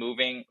data,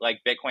 moving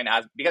like Bitcoin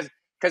as,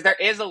 because there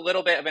is a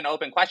little bit of an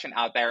open question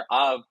out there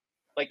of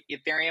like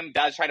Ethereum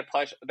does try to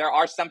push. There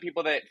are some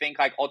people that think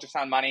like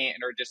ultrasound money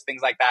and or just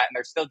things like that, and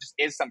there still just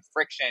is some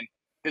friction.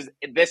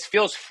 This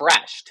feels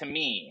fresh to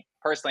me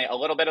personally. A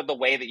little bit of the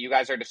way that you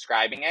guys are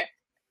describing it,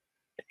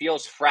 it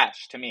feels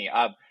fresh to me.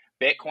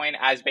 Bitcoin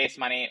as base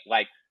money,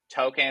 like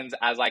tokens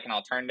as like an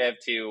alternative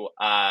to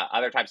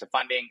other types of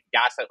funding,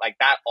 gas, like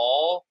that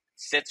all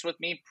sits with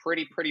me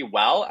pretty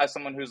well as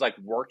someone who's like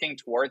working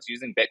towards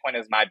using Bitcoin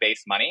as my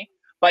base money.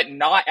 But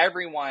not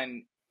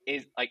everyone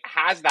is like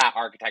has that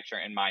architecture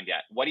in mind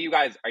yet. What do you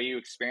guys, are you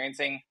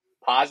experiencing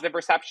positive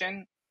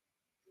reception,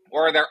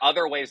 or are there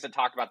other ways to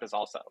talk about this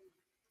also?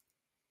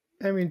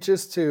 I mean,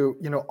 just to,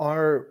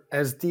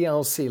 as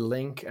DLC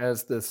Link,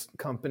 as this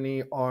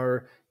company,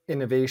 our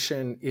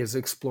innovation is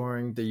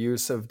exploring the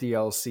use of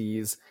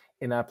DLCs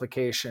in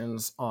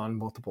applications on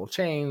multiple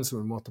chains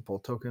with multiple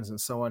tokens and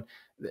so on.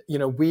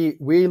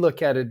 We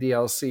look at a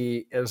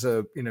DLC as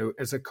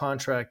a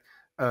contract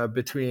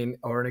between,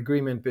 or an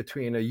agreement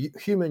between a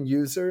human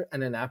user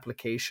and an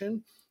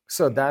application.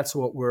 So that's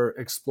what we're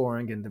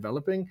exploring and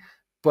developing.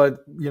 But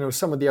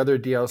some of the other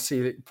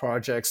DLC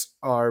projects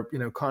are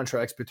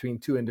contracts between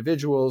two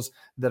individuals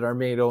that are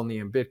made only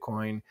in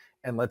Bitcoin.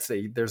 And let's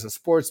say there's a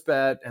sports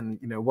bet, and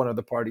one of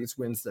the parties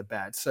wins the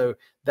bet. So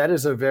that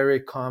is a very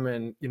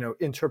common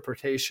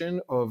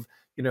interpretation of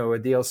a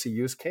DLC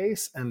use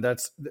case, and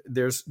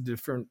there's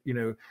different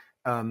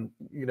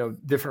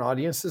different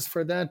audiences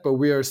for that. But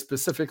we are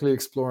specifically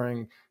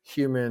exploring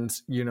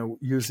humans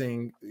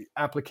using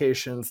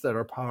applications that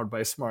are powered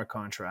by smart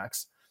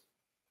contracts.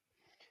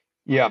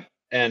 Yeah,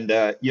 and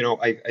I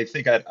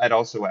think I'd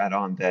also add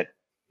on that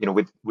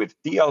with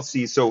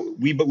DLC, so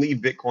we believe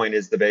Bitcoin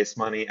is the base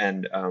money,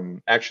 and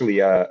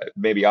actually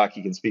maybe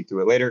Aki can speak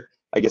to it later.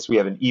 I guess we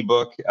have an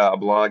ebook, a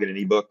blog, and an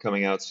ebook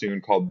coming out soon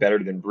called Better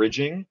Than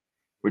Bridging,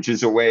 which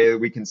is a way that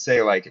we can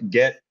say like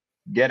get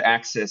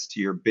access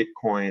to your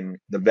Bitcoin,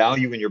 the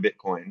value in your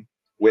Bitcoin,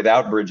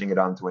 without bridging it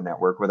onto a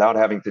network, without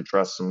having to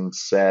trust some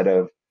set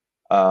of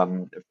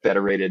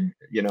federated,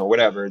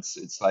 whatever.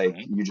 It's like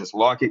you just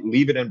lock it,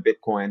 leave it in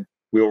Bitcoin.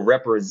 We'll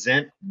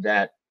represent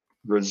that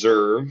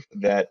reserve,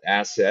 that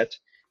asset,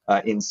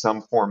 in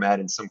some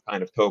format, in some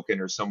kind of token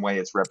or some way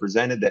it's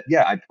represented that,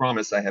 yeah, I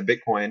promise I have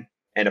Bitcoin.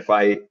 And if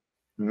I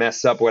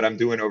mess up what I'm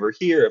doing over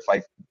here, if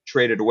I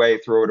trade it away,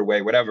 throw it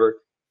away, whatever,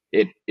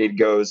 it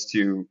goes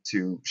to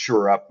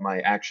shore up my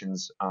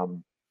actions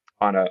on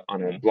a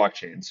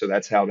blockchain. So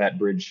that's how that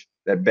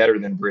better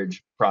than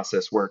bridge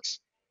process works.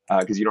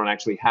 Because you don't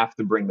actually have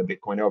to bring the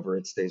Bitcoin over.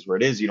 It stays where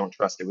it is. You don't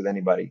trust it with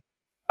anybody.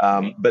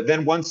 But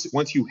then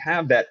once you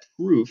have that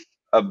proof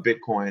of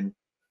Bitcoin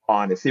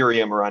on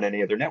Ethereum or on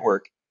any other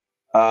network,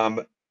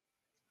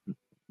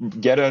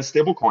 get a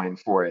stable coin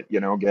for it.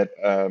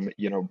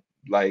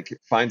 Like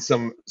find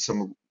some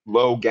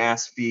low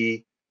gas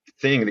fee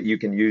thing that you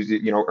can use.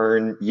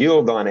 Earn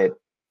yield on it,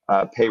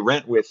 pay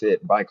rent with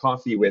it, buy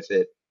coffee with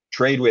it,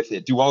 trade with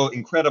it, do all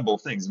incredible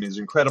things. I mean, there's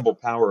incredible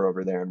power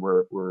over there, and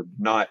we're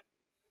not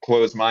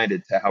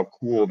closed-minded to how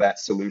cool that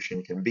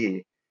solution can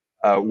be.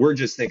 We're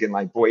just thinking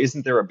like, boy,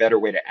 isn't there a better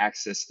way to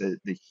access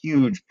the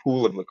huge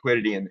pool of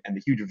liquidity and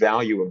the huge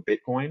value of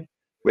Bitcoin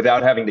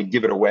without having to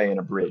give it away in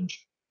a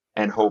bridge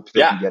and hope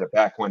that you get it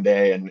back one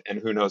day, and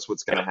who knows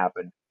what's going to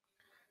happen.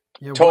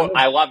 Yeah,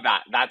 I love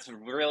that. That's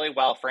really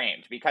well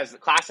framed, because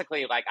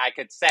classically, like, I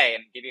could say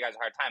and give you guys a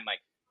hard time, like,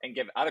 and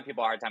give other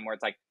people a hard time, where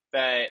it's like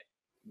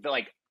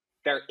like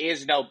there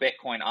is no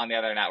Bitcoin on the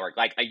other network.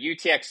 Like, a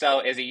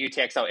UTXO is a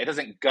UTXO. It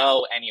doesn't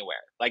go anywhere.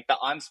 Like, the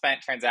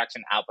unspent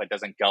transaction output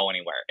doesn't go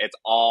anywhere. It's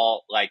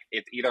all like,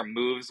 it either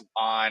moves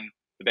on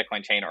the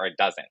Bitcoin chain or it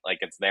doesn't. Like,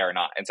 it's there or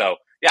not. And so,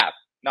 yeah,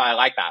 no, I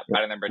like that.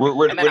 Better than bridging.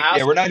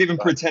 We're not even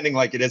pretending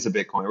like it is a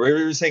Bitcoin.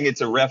 We're saying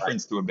it's a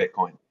reference to a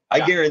Bitcoin.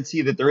 I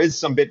guarantee that there is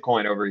some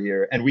Bitcoin over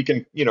here, and we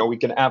can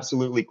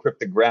absolutely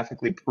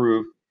cryptographically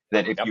prove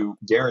that if you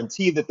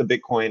guarantee that the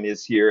Bitcoin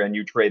is here and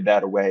you trade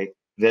that away,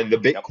 then the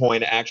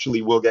Bitcoin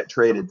actually will get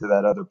traded to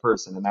that other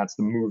person, and that's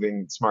the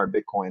moving smart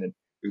Bitcoin. And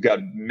we've got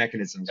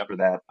mechanisms for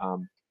that.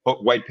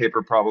 White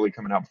paper probably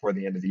coming out before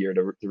the end of the year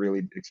to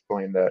really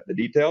explain the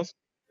details.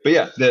 But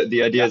yeah,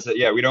 the idea is that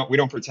we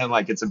don't pretend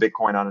like it's a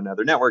Bitcoin on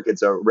another network.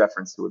 It's a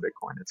reference to a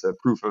Bitcoin. It's a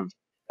proof of,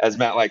 as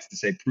Matt likes to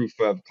say, proof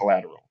of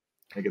collateral.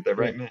 I get that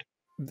right, Matt?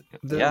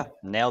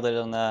 Nailed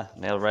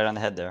right on the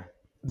head there.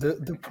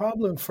 The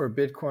problem for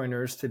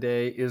Bitcoiners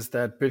today is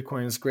that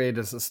Bitcoin is great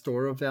as a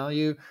store of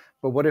value,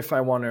 but what if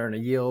I want to earn a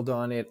yield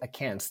on it? I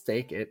can't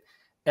stake it.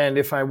 And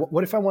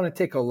what if I want to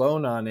take a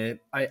loan on it?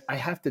 I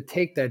have to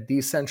take that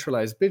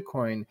decentralized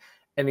Bitcoin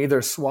and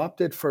either swap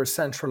it for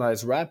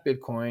centralized wrapped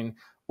Bitcoin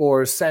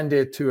or send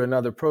it to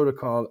another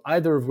protocol,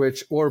 either of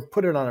which, or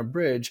put it on a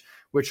bridge,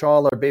 which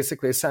all are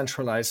basically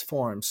centralized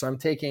forms. So I'm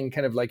taking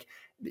kind of like,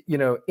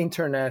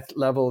 internet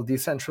level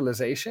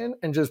decentralization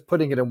and just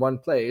putting it in one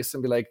place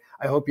and be like,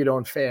 I hope you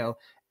don't fail.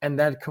 And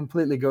that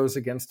completely goes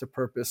against the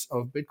purpose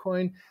of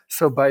Bitcoin.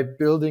 So by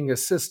building a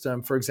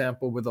system, for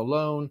example, with a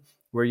loan,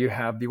 where you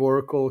have the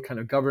Oracle kind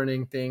of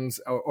governing things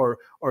or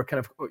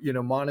kind of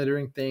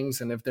monitoring things,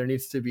 and if there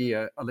needs to be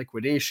a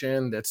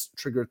liquidation that's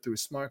triggered through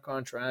smart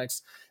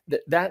contracts,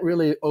 that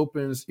really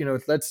opens,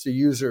 it lets the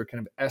user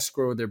kind of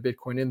escrow their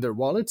Bitcoin in their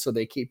wallet, so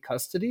they keep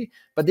custody,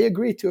 but they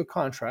agree to a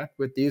contract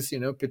with these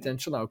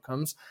potential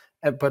outcomes.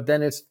 But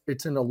then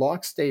it's in a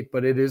locked state,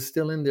 but it is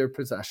still in their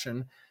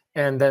possession,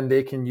 and then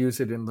they can use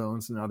it in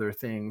loans and other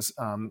things.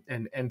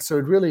 And so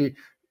it really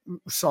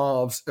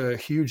solves a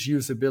huge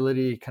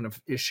usability kind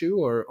of issue,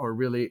 or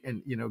really,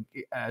 and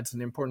it adds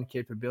an important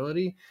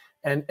capability,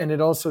 and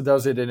it also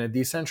does it in a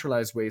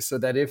decentralized way, so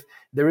that if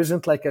there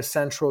isn't like a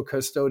central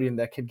custodian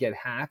that could get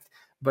hacked,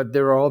 but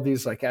there are all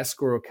these like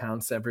escrow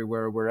accounts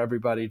everywhere where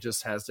everybody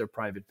just has their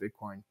private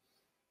Bitcoin.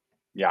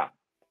 Yeah.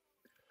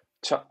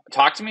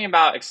 Talk to me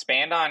about,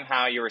 expand on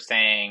how you were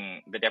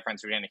saying the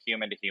difference between a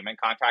human to human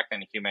contract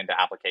and a human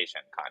to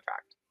application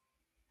contract.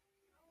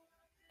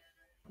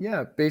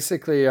 Yeah,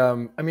 basically, I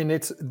mean,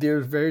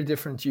 there's very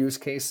different use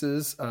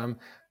cases.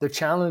 The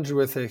challenge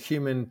with a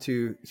human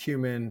to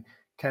human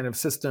kind of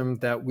system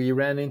that we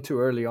ran into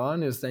early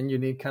on is then you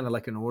need kind of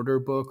like an order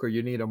book, or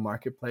you need a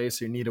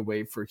marketplace, or you need a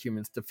way for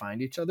humans to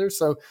find each other.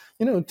 So,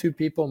 two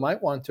people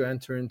might want to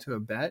enter into a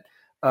bet.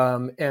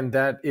 And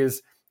that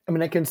is, I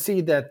mean, I can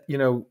see that,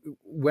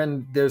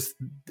 when there's,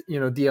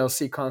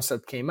 DLC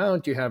concept came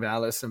out, you have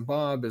Alice and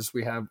Bob, as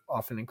we have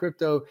often in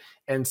crypto,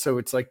 and so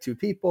it's like two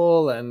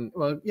people, and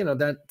well,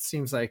 that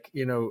seems like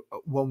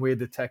one way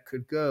the tech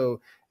could go,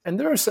 and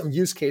there are some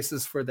use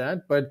cases for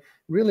that. But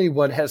really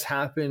what has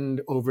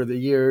happened over the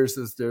years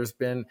is there's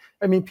been,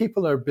 I mean,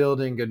 people are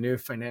building a new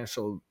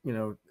financial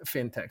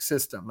fintech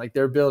system, like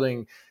they're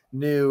building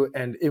new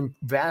and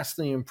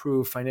vastly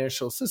improved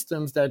financial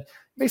systems that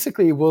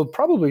basically will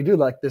probably do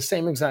like the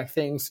same exact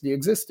things the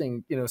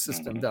existing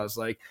system Mm-hmm. does,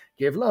 like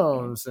give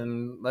loans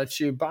and let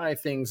you buy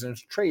things and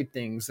trade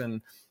things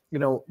and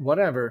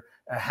whatever,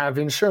 have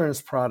insurance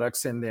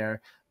products in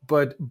there.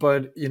 But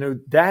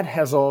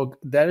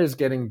that is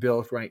getting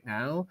built right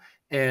now,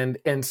 and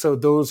so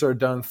those are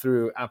done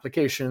through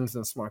applications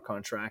and smart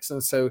contracts,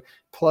 and so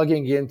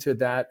plugging into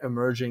that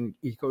emerging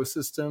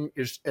ecosystem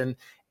is, and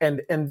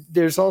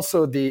there's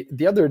also the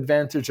other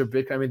advantage of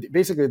Bitcoin. I mean,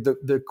 basically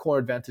the core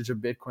advantage of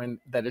Bitcoin,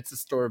 that it's a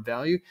store of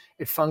value.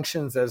 It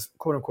functions as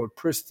quote unquote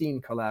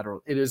pristine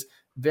collateral. It is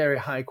very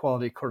high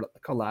quality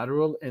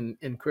collateral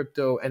in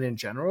crypto and in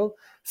general.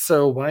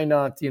 So why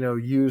not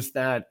use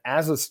that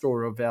as a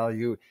store of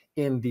value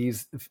in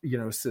these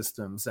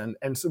systems, and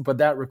so, but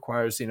that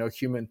requires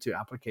human to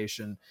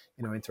application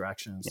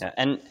interactions. Yeah,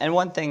 and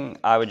one thing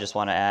I would just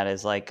want to add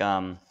is like,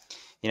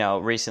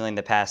 recently in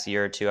the past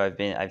year or two,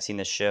 I've seen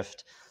this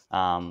shift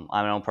on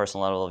my own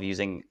personal level of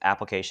using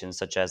applications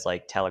such as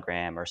like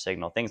Telegram or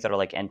Signal, things that are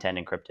like end-to-end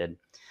encrypted.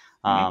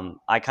 Mm-hmm.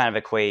 I kind of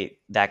equate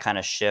that kind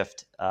of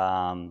shift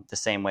the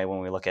same way when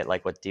we look at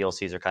like what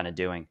DLCs are kind of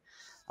doing.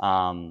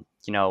 Um,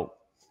 you know,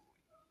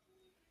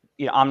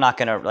 I'm not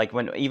gonna like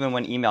when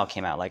email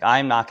came out, like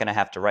I'm not gonna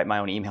have to write my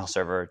own email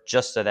server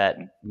just so that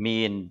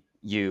me and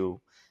you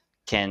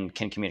can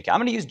communicate. I'm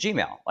going to use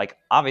Gmail. Like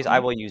obviously, I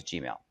Mm-hmm. will use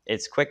Gmail.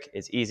 It's quick,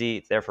 it's easy,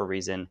 it's there for a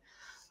reason.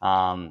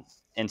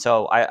 And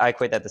so I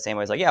equate that the same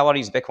way. It's like, yeah, I want to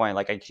use Bitcoin.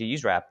 Like I could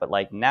use Wrap, but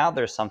like now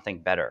there's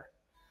something better.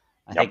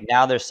 I Yep. think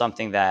now there's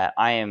something that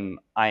I am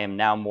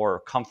now more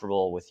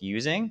comfortable with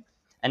using,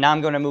 and now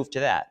I'm going to move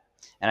to that.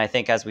 And I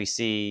think as we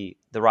see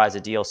the rise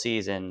of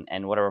DLCs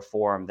and whatever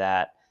form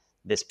that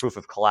this proof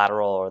of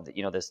collateral, or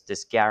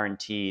this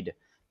guaranteed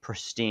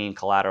pristine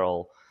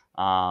collateral,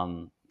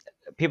 um,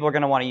 people are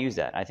going to want to use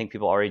that. I think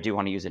people already do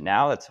want to use it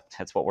now.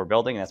 That's what we're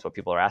building. And that's what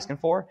people are asking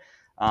for.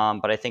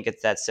 But I think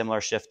it's that similar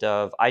shift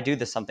of I do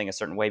this something a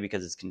certain way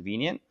because it's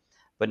convenient,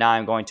 but now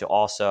I'm going to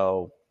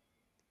also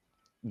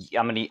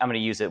I'm going to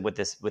use it with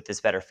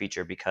this better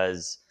feature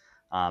because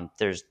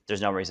there's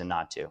no reason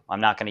not to.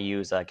 I'm not going to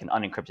use like an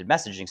unencrypted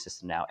messaging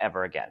system now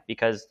ever again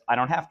because I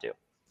don't have to.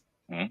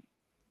 Mm-hmm.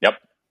 Yep.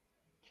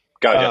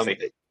 Go, Um,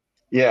 Jesse.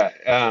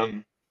 yeah.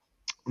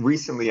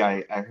 Recently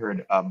I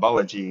heard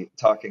Balaji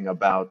talking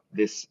about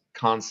this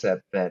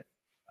concept that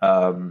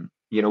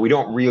we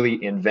don't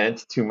really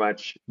invent too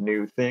much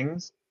new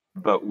things,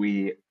 but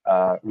we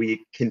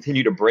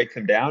continue to break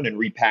them down and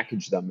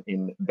repackage them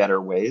in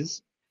better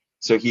ways.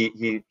 So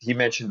he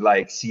mentioned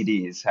like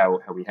CDs, how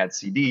we had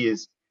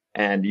CDs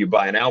and you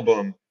buy an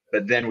album,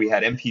 but then we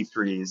had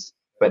MP3s,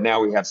 but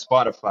now we have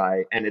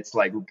Spotify, and it's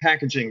like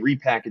packaging,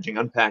 repackaging,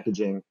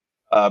 unpackaging,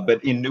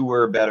 but in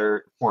newer,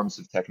 better forms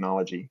of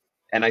technology.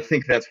 And I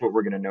think that's what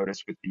we're going to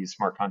notice with these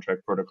smart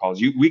contract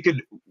protocols. We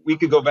could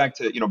go back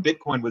to,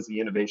 Bitcoin was the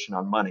innovation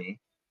on money,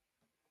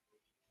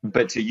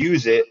 but to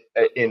use it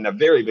in the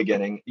very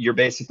beginning, you're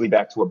basically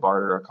back to a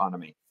barter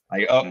economy.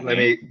 Like, oh, let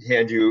Mm-hmm. me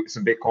hand you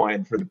some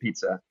Bitcoin for the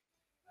pizza.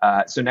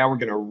 So now we're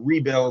going to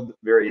rebuild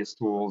various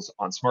tools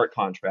on smart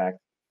contract.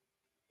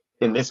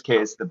 In this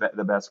case, the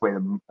best way,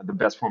 the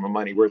best form of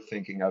money we're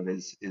thinking of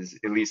is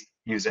at least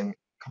using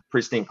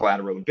pristine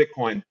collateral of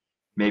Bitcoin.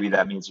 Maybe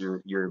that means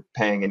you're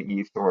paying an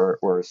ETH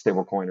or a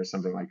stable coin or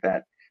something like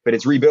that. But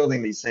it's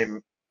rebuilding these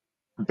same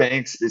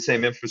banks, the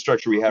same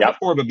infrastructure we had Yep.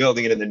 before, but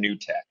building it in the new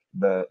tech,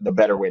 the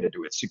better way to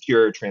do it,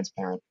 secure,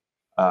 transparent,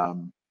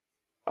 um,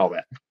 all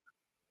that.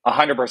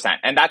 100%.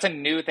 And that's a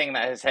new thing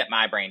that has hit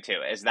my brain too,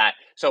 is that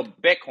so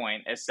Bitcoin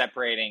is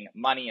separating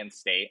money and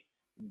state.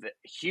 The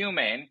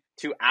human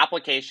to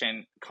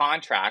application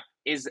contract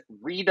is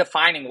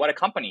redefining what a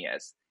company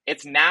is.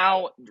 It's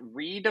now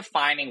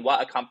redefining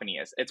what a company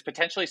is. It's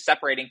potentially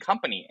separating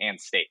company and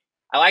state.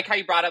 I like how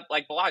you brought up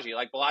like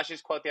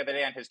Balaji's quote the other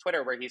day on his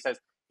Twitter where he says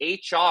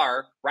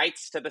HR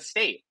writes to the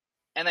state.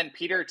 And then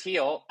Peter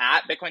Thiel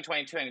at Bitcoin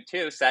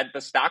 2022 said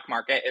the stock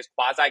market is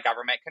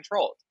quasi-government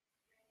controlled.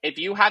 If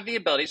you have the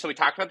ability, so we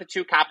talked about the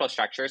two capital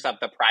structures of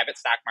the private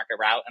stock market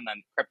route and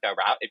then crypto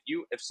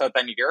route.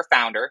 Then you're a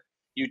founder,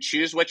 you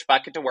choose which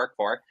bucket to work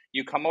for,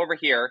 you come over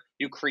here,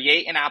 you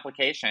create an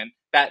application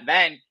that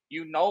then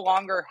you no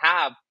longer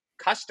have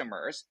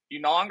customers, you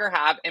no longer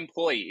have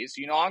employees,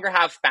 you no longer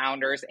have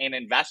founders and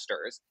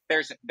investors.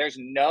 There's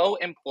no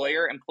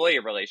employer-employee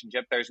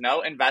relationship. There's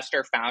no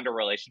investor-founder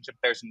relationship.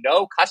 There's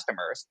no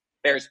customers.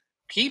 There's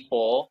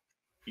people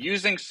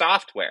using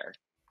software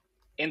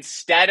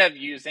instead of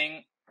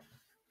using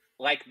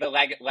like the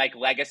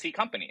legacy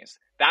companies.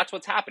 That's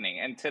what's happening,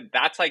 and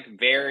that's like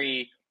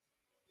it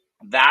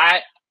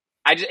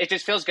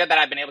just feels good that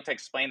I've been able to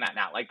explain that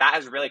now. Like that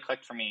has really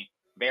clicked for me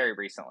very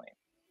recently,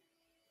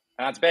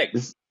 and that's big.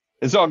 This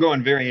it's all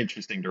going very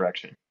interesting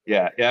direction.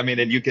 Yeah, yeah. I mean,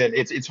 and you can.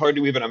 It's hard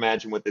to even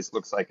imagine what this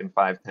looks like in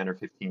 5, 10, or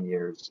 15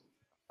 years.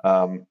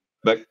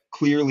 But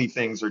clearly,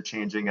 things are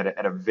changing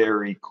at a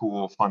very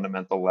cool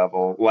fundamental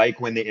level, like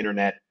when the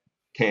internet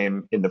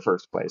came in the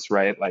first place,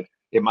 right? Like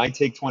it might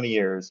take 20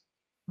 years,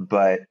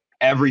 but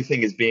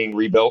everything is being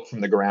rebuilt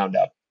from the ground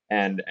up.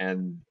 And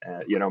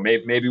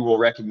maybe we'll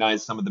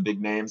recognize some of the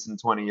big names in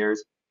 20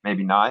 years,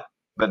 maybe not.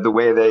 But the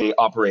way they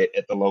operate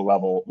at the low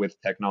level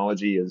with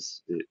technology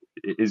is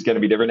going to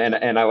be different.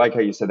 And I like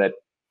how you said that.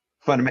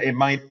 It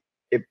might,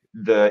 if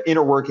the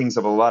inner workings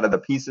of a lot of the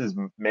pieces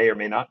may or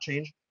may not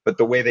change, but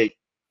the way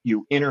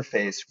you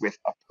interface with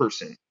a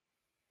person,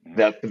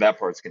 that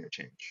part's going to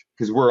change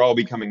because we're all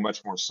becoming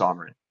much more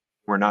sovereign.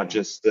 We're not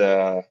just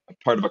a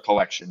part of a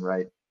collection,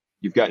 right?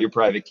 You've got your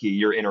private key.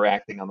 You're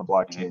interacting on the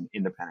blockchain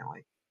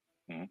independently.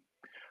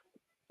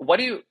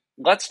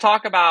 Let's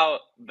talk about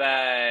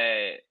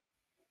the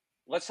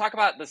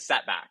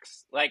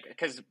setbacks, like,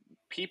 because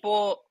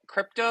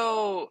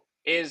crypto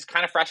is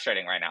kind of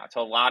frustrating right now to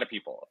a lot of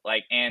people,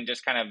 like, and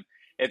just kind of,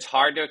 it's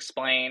hard to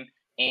explain,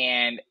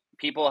 and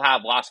people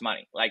have lost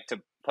money, like,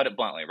 to put it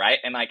bluntly, right?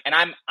 And like, and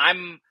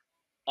I'm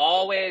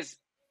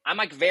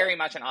like very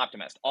much an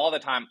optimist all the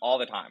time,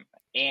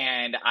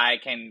 and I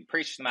can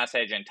preach the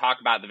message and talk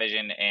about the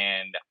vision,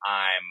 and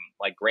I'm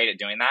like great at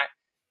doing that.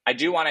 I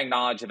do want to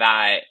acknowledge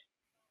that,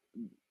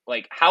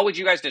 like, how would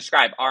you guys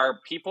describe, are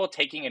people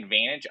taking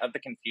advantage of the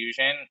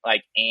confusion,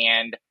 like,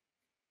 and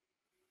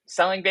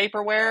selling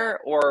vaporware,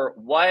 or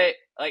what?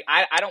 Like,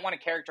 I don't want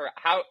to characterize,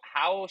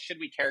 how should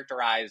we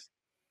characterize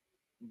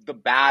the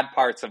bad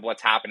parts of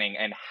what's happening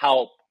and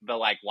help the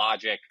like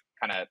logic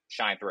kind of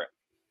shine through?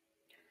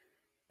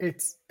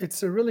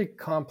 It's a really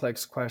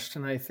complex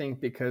question, I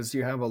think, because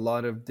you have a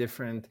lot of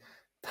different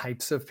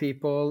types of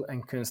people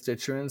and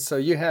constituents. So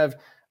you have,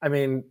 I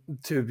mean,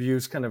 to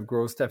use kind of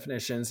gross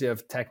definitions, you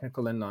have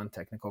technical and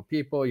non-technical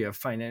people, you have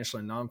financial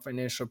and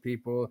non-financial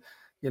people.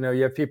 You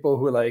have people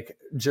who like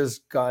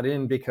just got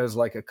in because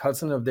like a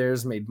cousin of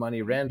theirs made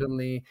money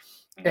randomly.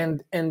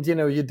 And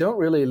you don't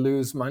really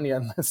lose money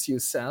unless you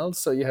sell.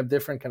 So you have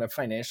different kind of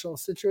financial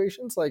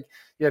situations. Like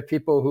you have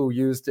people who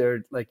use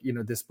their like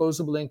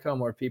disposable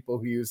income, or people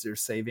who use their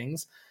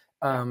savings.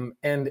 And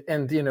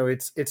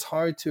it's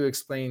hard to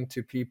explain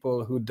to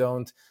people who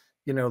don't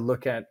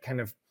look at kind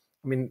of,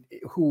 I mean,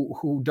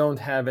 who don't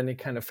have any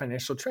kind of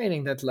financial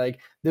training, that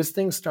like this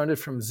thing started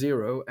from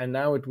zero and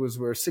now it was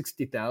worth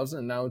 60,000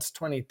 and now it's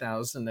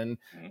 20,000. And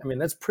I mean,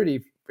 that's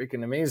pretty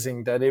freaking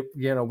amazing that it,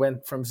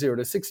 went from 0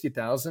 to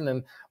 60,000,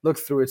 and look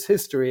through its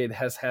history. It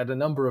has had a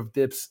number of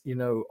dips,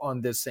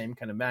 on this same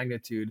kind of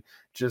magnitude,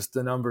 just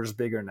the numbers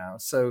bigger now.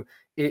 So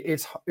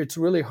it's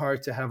really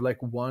hard to have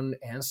like one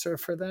answer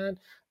for that.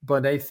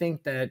 But I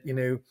think that,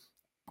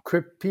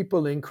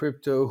 people in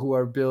crypto who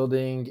are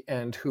building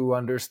and who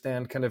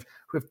understand who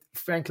have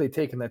frankly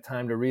taken the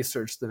time to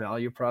research the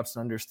value props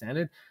and understand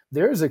it,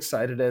 they're as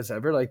excited as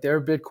ever. Like their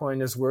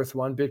Bitcoin is worth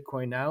one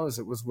Bitcoin now as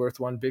it was worth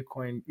one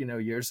Bitcoin,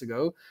 years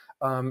ago.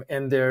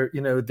 And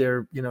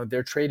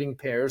their trading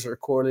pairs are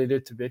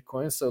correlated to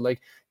Bitcoin. So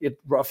like it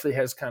roughly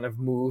has kind of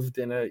moved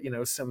in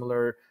a,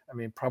 similar, I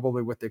mean,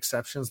 probably with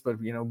exceptions, but,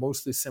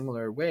 mostly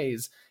similar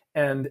ways.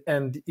 And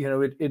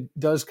it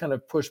does kind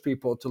of push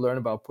people to learn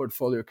about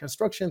portfolio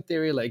construction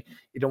theory. Like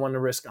you don't want to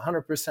risk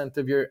 100%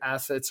 of your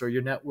assets or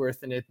your net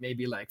worth in it.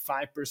 Maybe like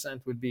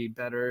 5% would be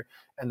better,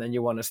 and then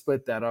you want to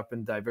split that up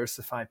and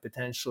diversify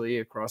potentially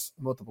across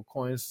multiple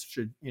coins,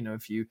 should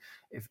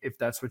if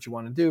that's what you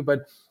want to do.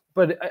 But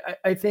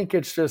I think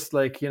it's just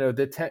like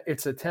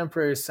it's a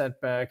temporary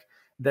setback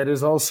that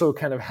is also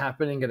kind of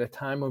happening at a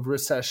time of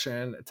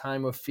recession, a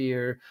time of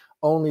fear,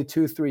 only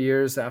 2-3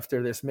 years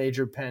after this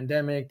major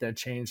pandemic that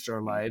changed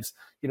our lives,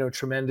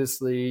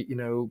 tremendously.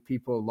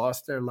 People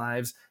lost their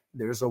lives.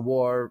 There's a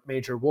war,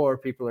 major war.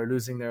 People are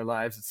losing their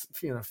lives. It's,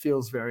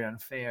 feels very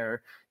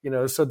unfair.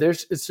 So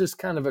it's just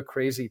kind of a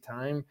crazy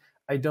time.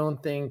 I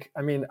don't think,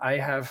 I mean, I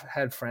have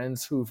had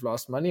friends who've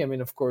lost money. I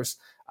mean, of course,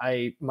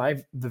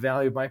 the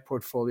value of my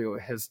portfolio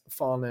has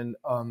fallen,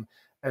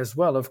 as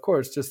well, of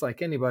course, just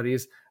like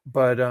anybody's.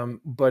 But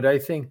I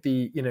think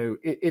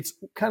it's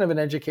kind of an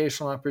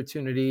educational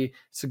opportunity.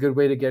 It's a good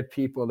way to get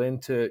people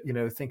into,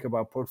 think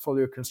about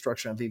portfolio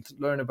construction, I think, to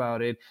learn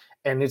about it.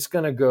 And it's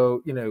going to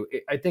go,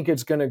 I think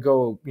it's going to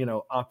go,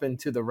 up and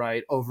to the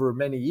right over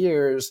many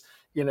years,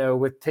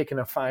 with taking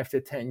a 5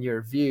 to 10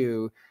 year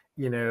view.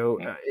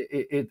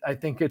 I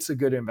think it's a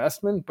good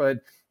investment, but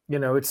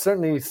it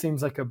certainly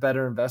seems like a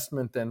better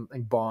investment than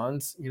like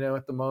bonds,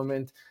 at the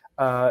moment.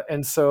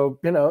 And so,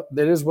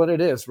 that is what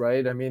it is,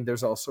 right? I mean,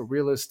 there's also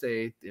real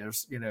estate,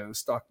 there's,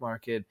 stock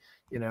market,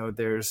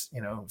 there's,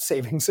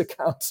 savings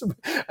accounts.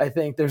 I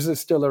think there's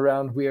still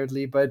around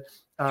weirdly, but,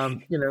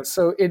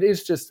 so it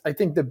is just, I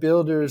think the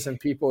builders and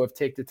people who have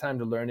taken the time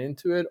to learn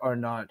into it are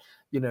not,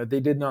 they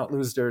did not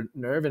lose their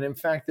nerve. And in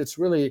fact, it's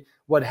really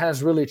what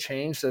has really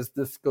changed as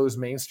this goes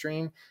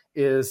mainstream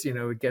is,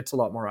 it gets a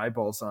lot more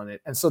eyeballs on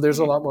it. And so there's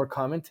a lot more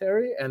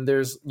commentary and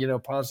there's,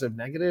 positive,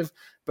 negative,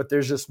 but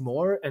there's just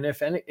more. And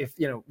if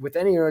with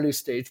any early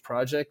stage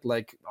project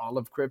like all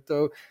of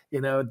crypto,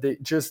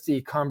 just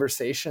the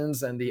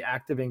conversations and the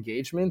active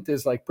engagement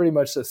is like pretty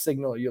much the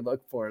signal you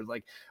look for,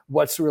 like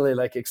what's really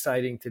like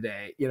exciting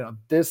today.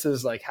 This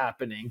is like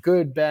happening,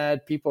 good,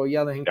 bad, people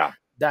yelling, Yeah.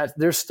 that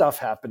there's stuff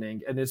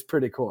happening, and it's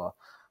pretty cool.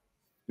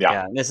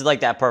 Yeah. And this is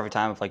like that perfect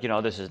time of like,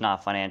 this is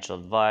not financial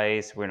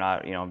advice. We're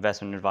not,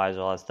 investment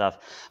advisor, all that stuff.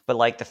 But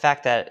like the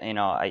fact that,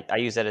 I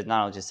use that as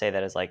not only to say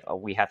that as like, oh,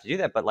 we have to do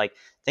that, but like,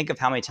 think of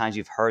how many times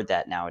you've heard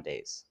that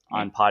nowadays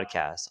on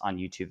podcasts, on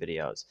YouTube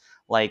videos.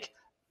 Like,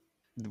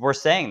 we're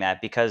saying that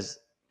because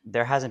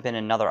there hasn't been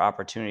another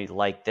opportunity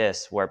like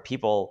this where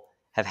people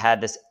have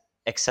had this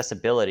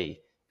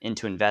accessibility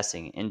into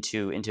investing,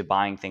 into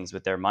buying things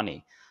with their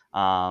money.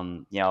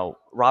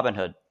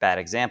 Robinhood, bad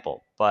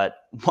example, but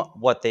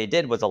what they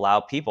did was allow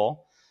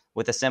people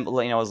with a simple,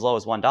 as low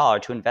as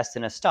 $1 to invest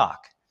in a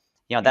stock.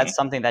 That's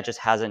something that just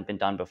hasn't been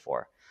done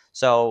before.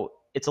 So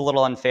it's a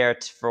little unfair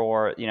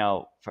for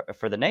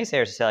the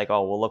naysayers to say like,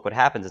 oh, well, look what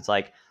happens. It's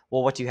like,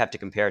 well, what do you have to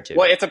compare to?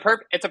 Well, it's a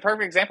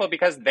perfect example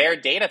because their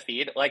data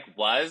feed like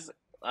was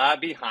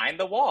behind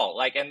the wall,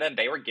 like, and then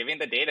they were giving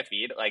the data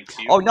feed like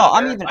to. Oh no,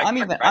 other,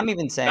 I'm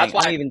even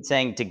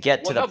saying to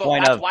get to the but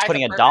point that's of why it's a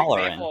putting a perfect dollar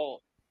in.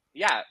 example.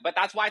 Yeah, but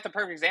that's why it's a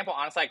perfect example,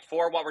 honestly, like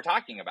for what we're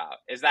talking about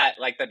is that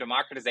like the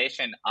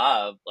democratization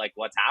of like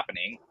what's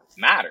happening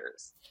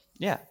matters.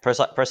 Yeah,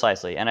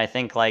 precisely. And I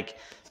think like,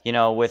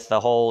 with the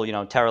whole,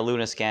 Terra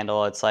Luna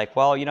scandal, it's like,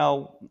 well,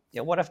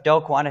 what if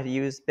Doak wanted to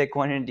use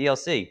Bitcoin in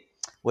DLC?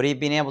 Would he have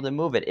been able to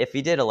move it if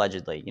he did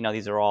allegedly?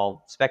 These are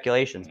all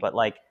speculations, but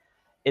like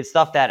it's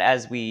stuff that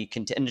as we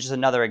continue, just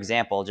another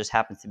example, just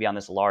happens to be on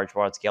this large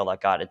broad scale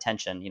that got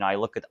attention.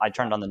 I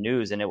turned on the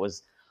news and it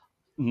was,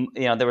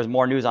 there was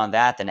more news on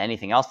that than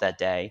anything else that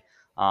day.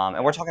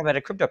 And we're talking about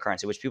a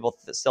cryptocurrency, which people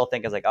still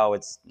think is like, oh,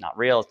 it's not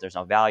real. There's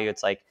no value.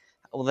 It's like,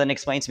 well, then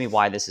explain to me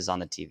why this is on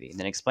the TV.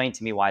 Then explain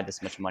to me why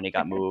this much money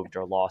got moved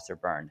or lost or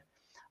burned.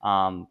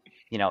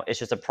 It's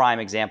just a prime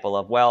example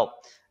of, well,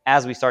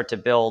 as we start to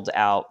build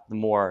out the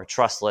more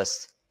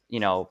trustless,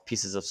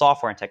 pieces of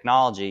software and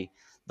technology,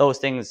 those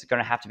things are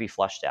going to have to be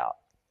flushed out,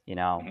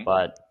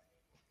 but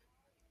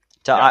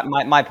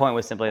my point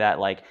was simply that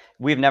like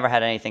we've never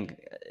had anything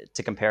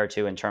to compare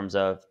to in terms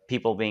of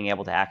people being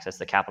able to access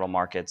the capital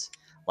markets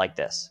like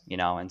this,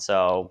 and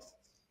so,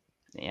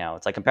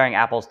 it's like comparing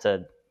apples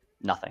to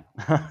nothing.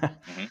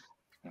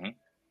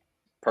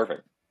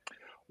 Perfect.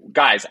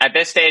 Guys, at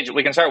this stage,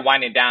 we can start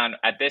winding down.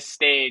 At this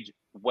stage,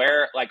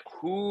 where like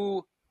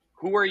who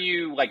are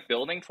you like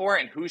building for,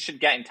 and who should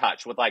get in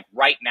touch with like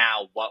right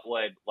now? What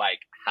would like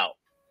help?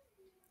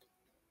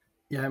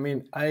 Yeah, I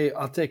mean,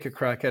 I'll take a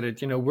crack at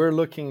it. We're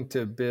looking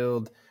to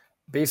build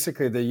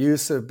basically the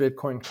use of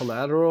Bitcoin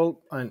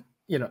collateral on,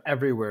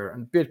 everywhere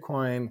on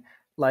Bitcoin,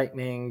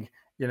 Lightning.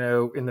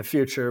 In the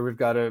future, we've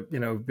got to,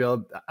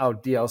 build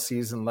out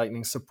DLCs and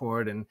Lightning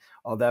support and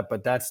all that,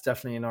 but that's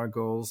definitely in our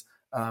goals.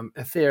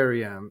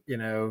 Ethereum,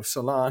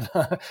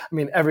 Solana, I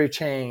mean, every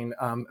chain,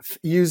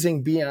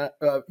 using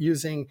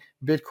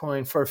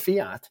Bitcoin for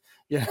fiat.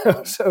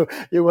 So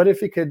what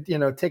if you could,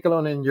 take a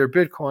loan in your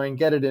Bitcoin,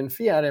 get it in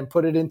fiat, and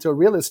put it into a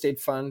real estate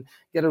fund,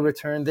 get a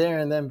return there,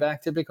 and then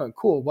back to Bitcoin.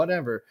 Cool,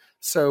 whatever.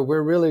 So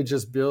we're really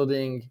just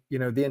building,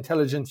 the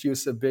intelligent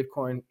use of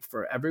Bitcoin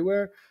for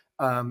everywhere.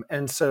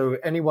 And so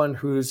anyone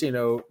who's, a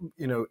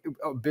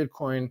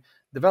Bitcoin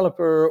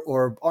developer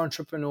or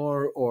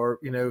entrepreneur or,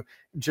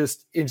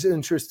 just is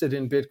interested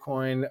in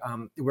Bitcoin,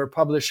 we're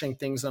publishing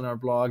things on our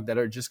blog that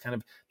are just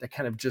kind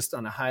of just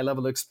on a high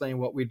level explain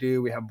what we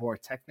do. We have more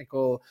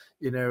technical,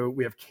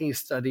 we have case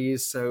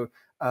studies. So,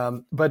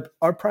 but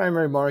our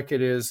primary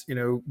market is,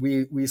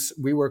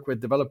 we work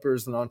with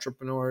developers and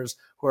entrepreneurs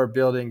who are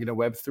building,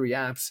 Web3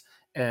 apps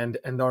and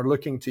are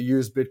looking to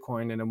use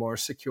Bitcoin in a more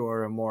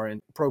secure, a more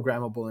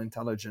programmable,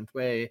 intelligent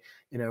way,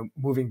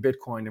 moving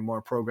Bitcoin in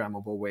more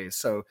programmable ways.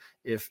 So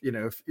if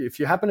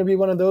you happen to be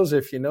one of those,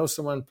 if you know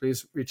someone,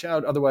 please reach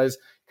out. Otherwise,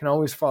 you can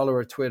always follow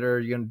our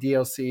Twitter, you can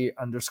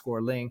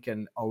DLC_link,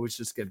 and always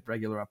just get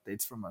regular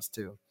updates from us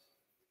too.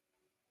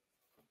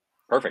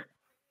 Perfect.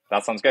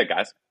 That sounds good,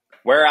 guys.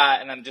 Where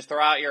and then just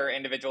throw out your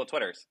individual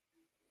Twitters.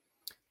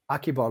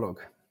 Akibalog.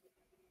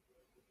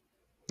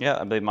 Yeah,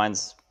 I believe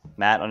mine's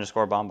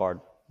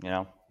Matt_Bombard.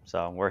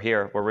 So we're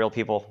here. We're real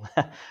people.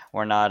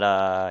 We're not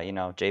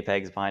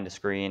JPEGs behind a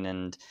screen,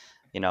 and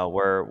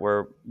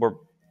we're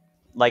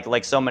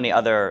like so many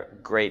other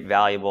great,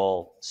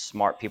 valuable,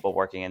 smart people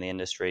working in the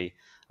industry.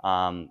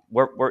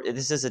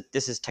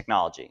 This is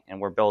technology, and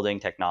we're building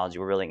technology.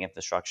 We're building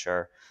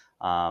infrastructure.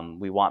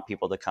 We want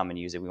people to come and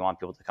use it. We want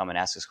people to come and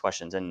ask us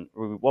questions. And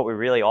what we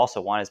really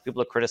also want is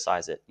people to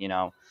criticize it.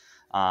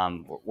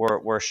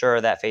 We're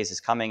sure that phase is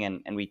coming,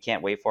 and we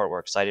can't wait for it. We're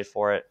excited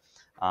for it.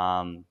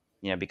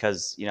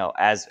 Because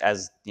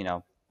as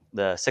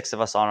the six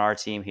of us on our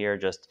team here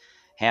just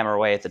hammer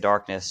away at the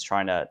darkness,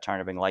 trying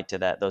to bring light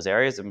to those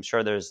areas. I'm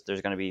sure there's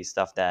going to be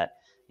stuff that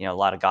a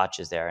lot of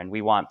gotchas there, and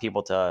we want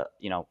people to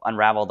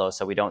unravel those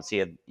so we don't see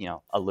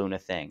a Luna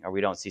thing, or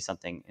we don't see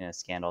something in a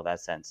scandal of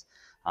that sense.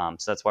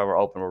 So that's why we're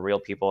open. We're real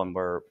people, and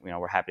we're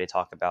happy to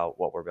talk about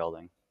what we're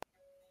building.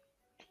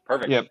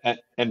 Perfect. Yeah,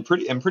 and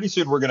pretty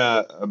soon we're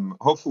gonna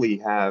hopefully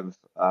have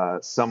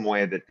some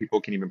way that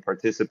people can even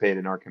participate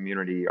in our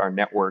community, our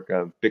network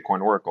of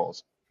Bitcoin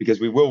oracles, because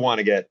we will want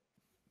to get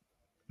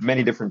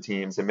many different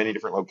teams in many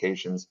different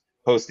locations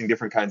hosting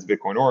different kinds of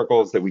Bitcoin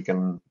oracles that we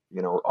can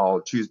all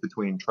choose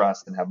between,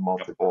 trust, and have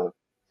multiple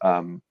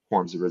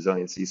forms of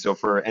resiliency. So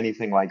for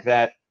anything like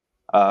that,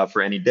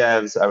 for any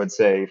devs, I would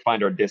say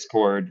find our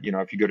Discord.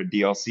 If you go to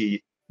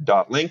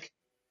dlc.link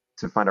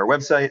to find our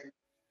website,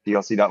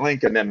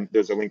 dlc.link, and then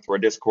there's a link to our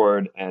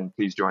Discord, and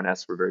please join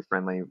us. We're very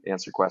friendly,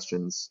 answer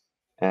questions,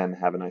 and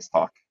have a nice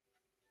talk.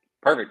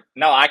 Perfect.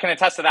 No, I can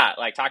attest to that.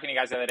 Like, talking to you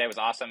guys the other day was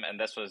awesome, and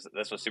this was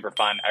super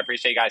fun. I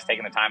appreciate you guys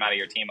taking the time out of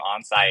your team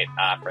on site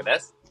for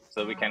this,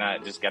 so we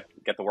can just get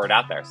the word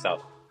out there. So,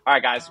 all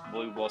right, guys,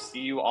 we'll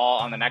see you all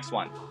on the next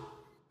one.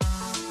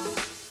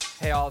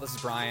 Hey all, this is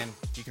Brian.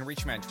 You can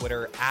reach me on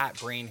Twitter at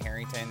Brain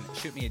Harrington.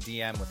 Shoot me a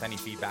DM with any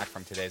feedback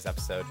from today's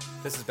episode.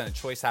 This has been a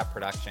Choice App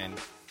production.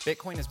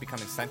 Bitcoin is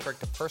becoming centric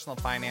to personal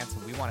finance,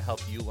 and we want to help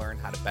you learn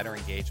how to better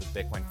engage with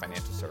Bitcoin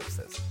financial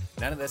services.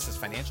 None of this is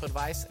financial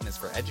advice and is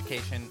for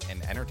education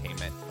and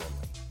entertainment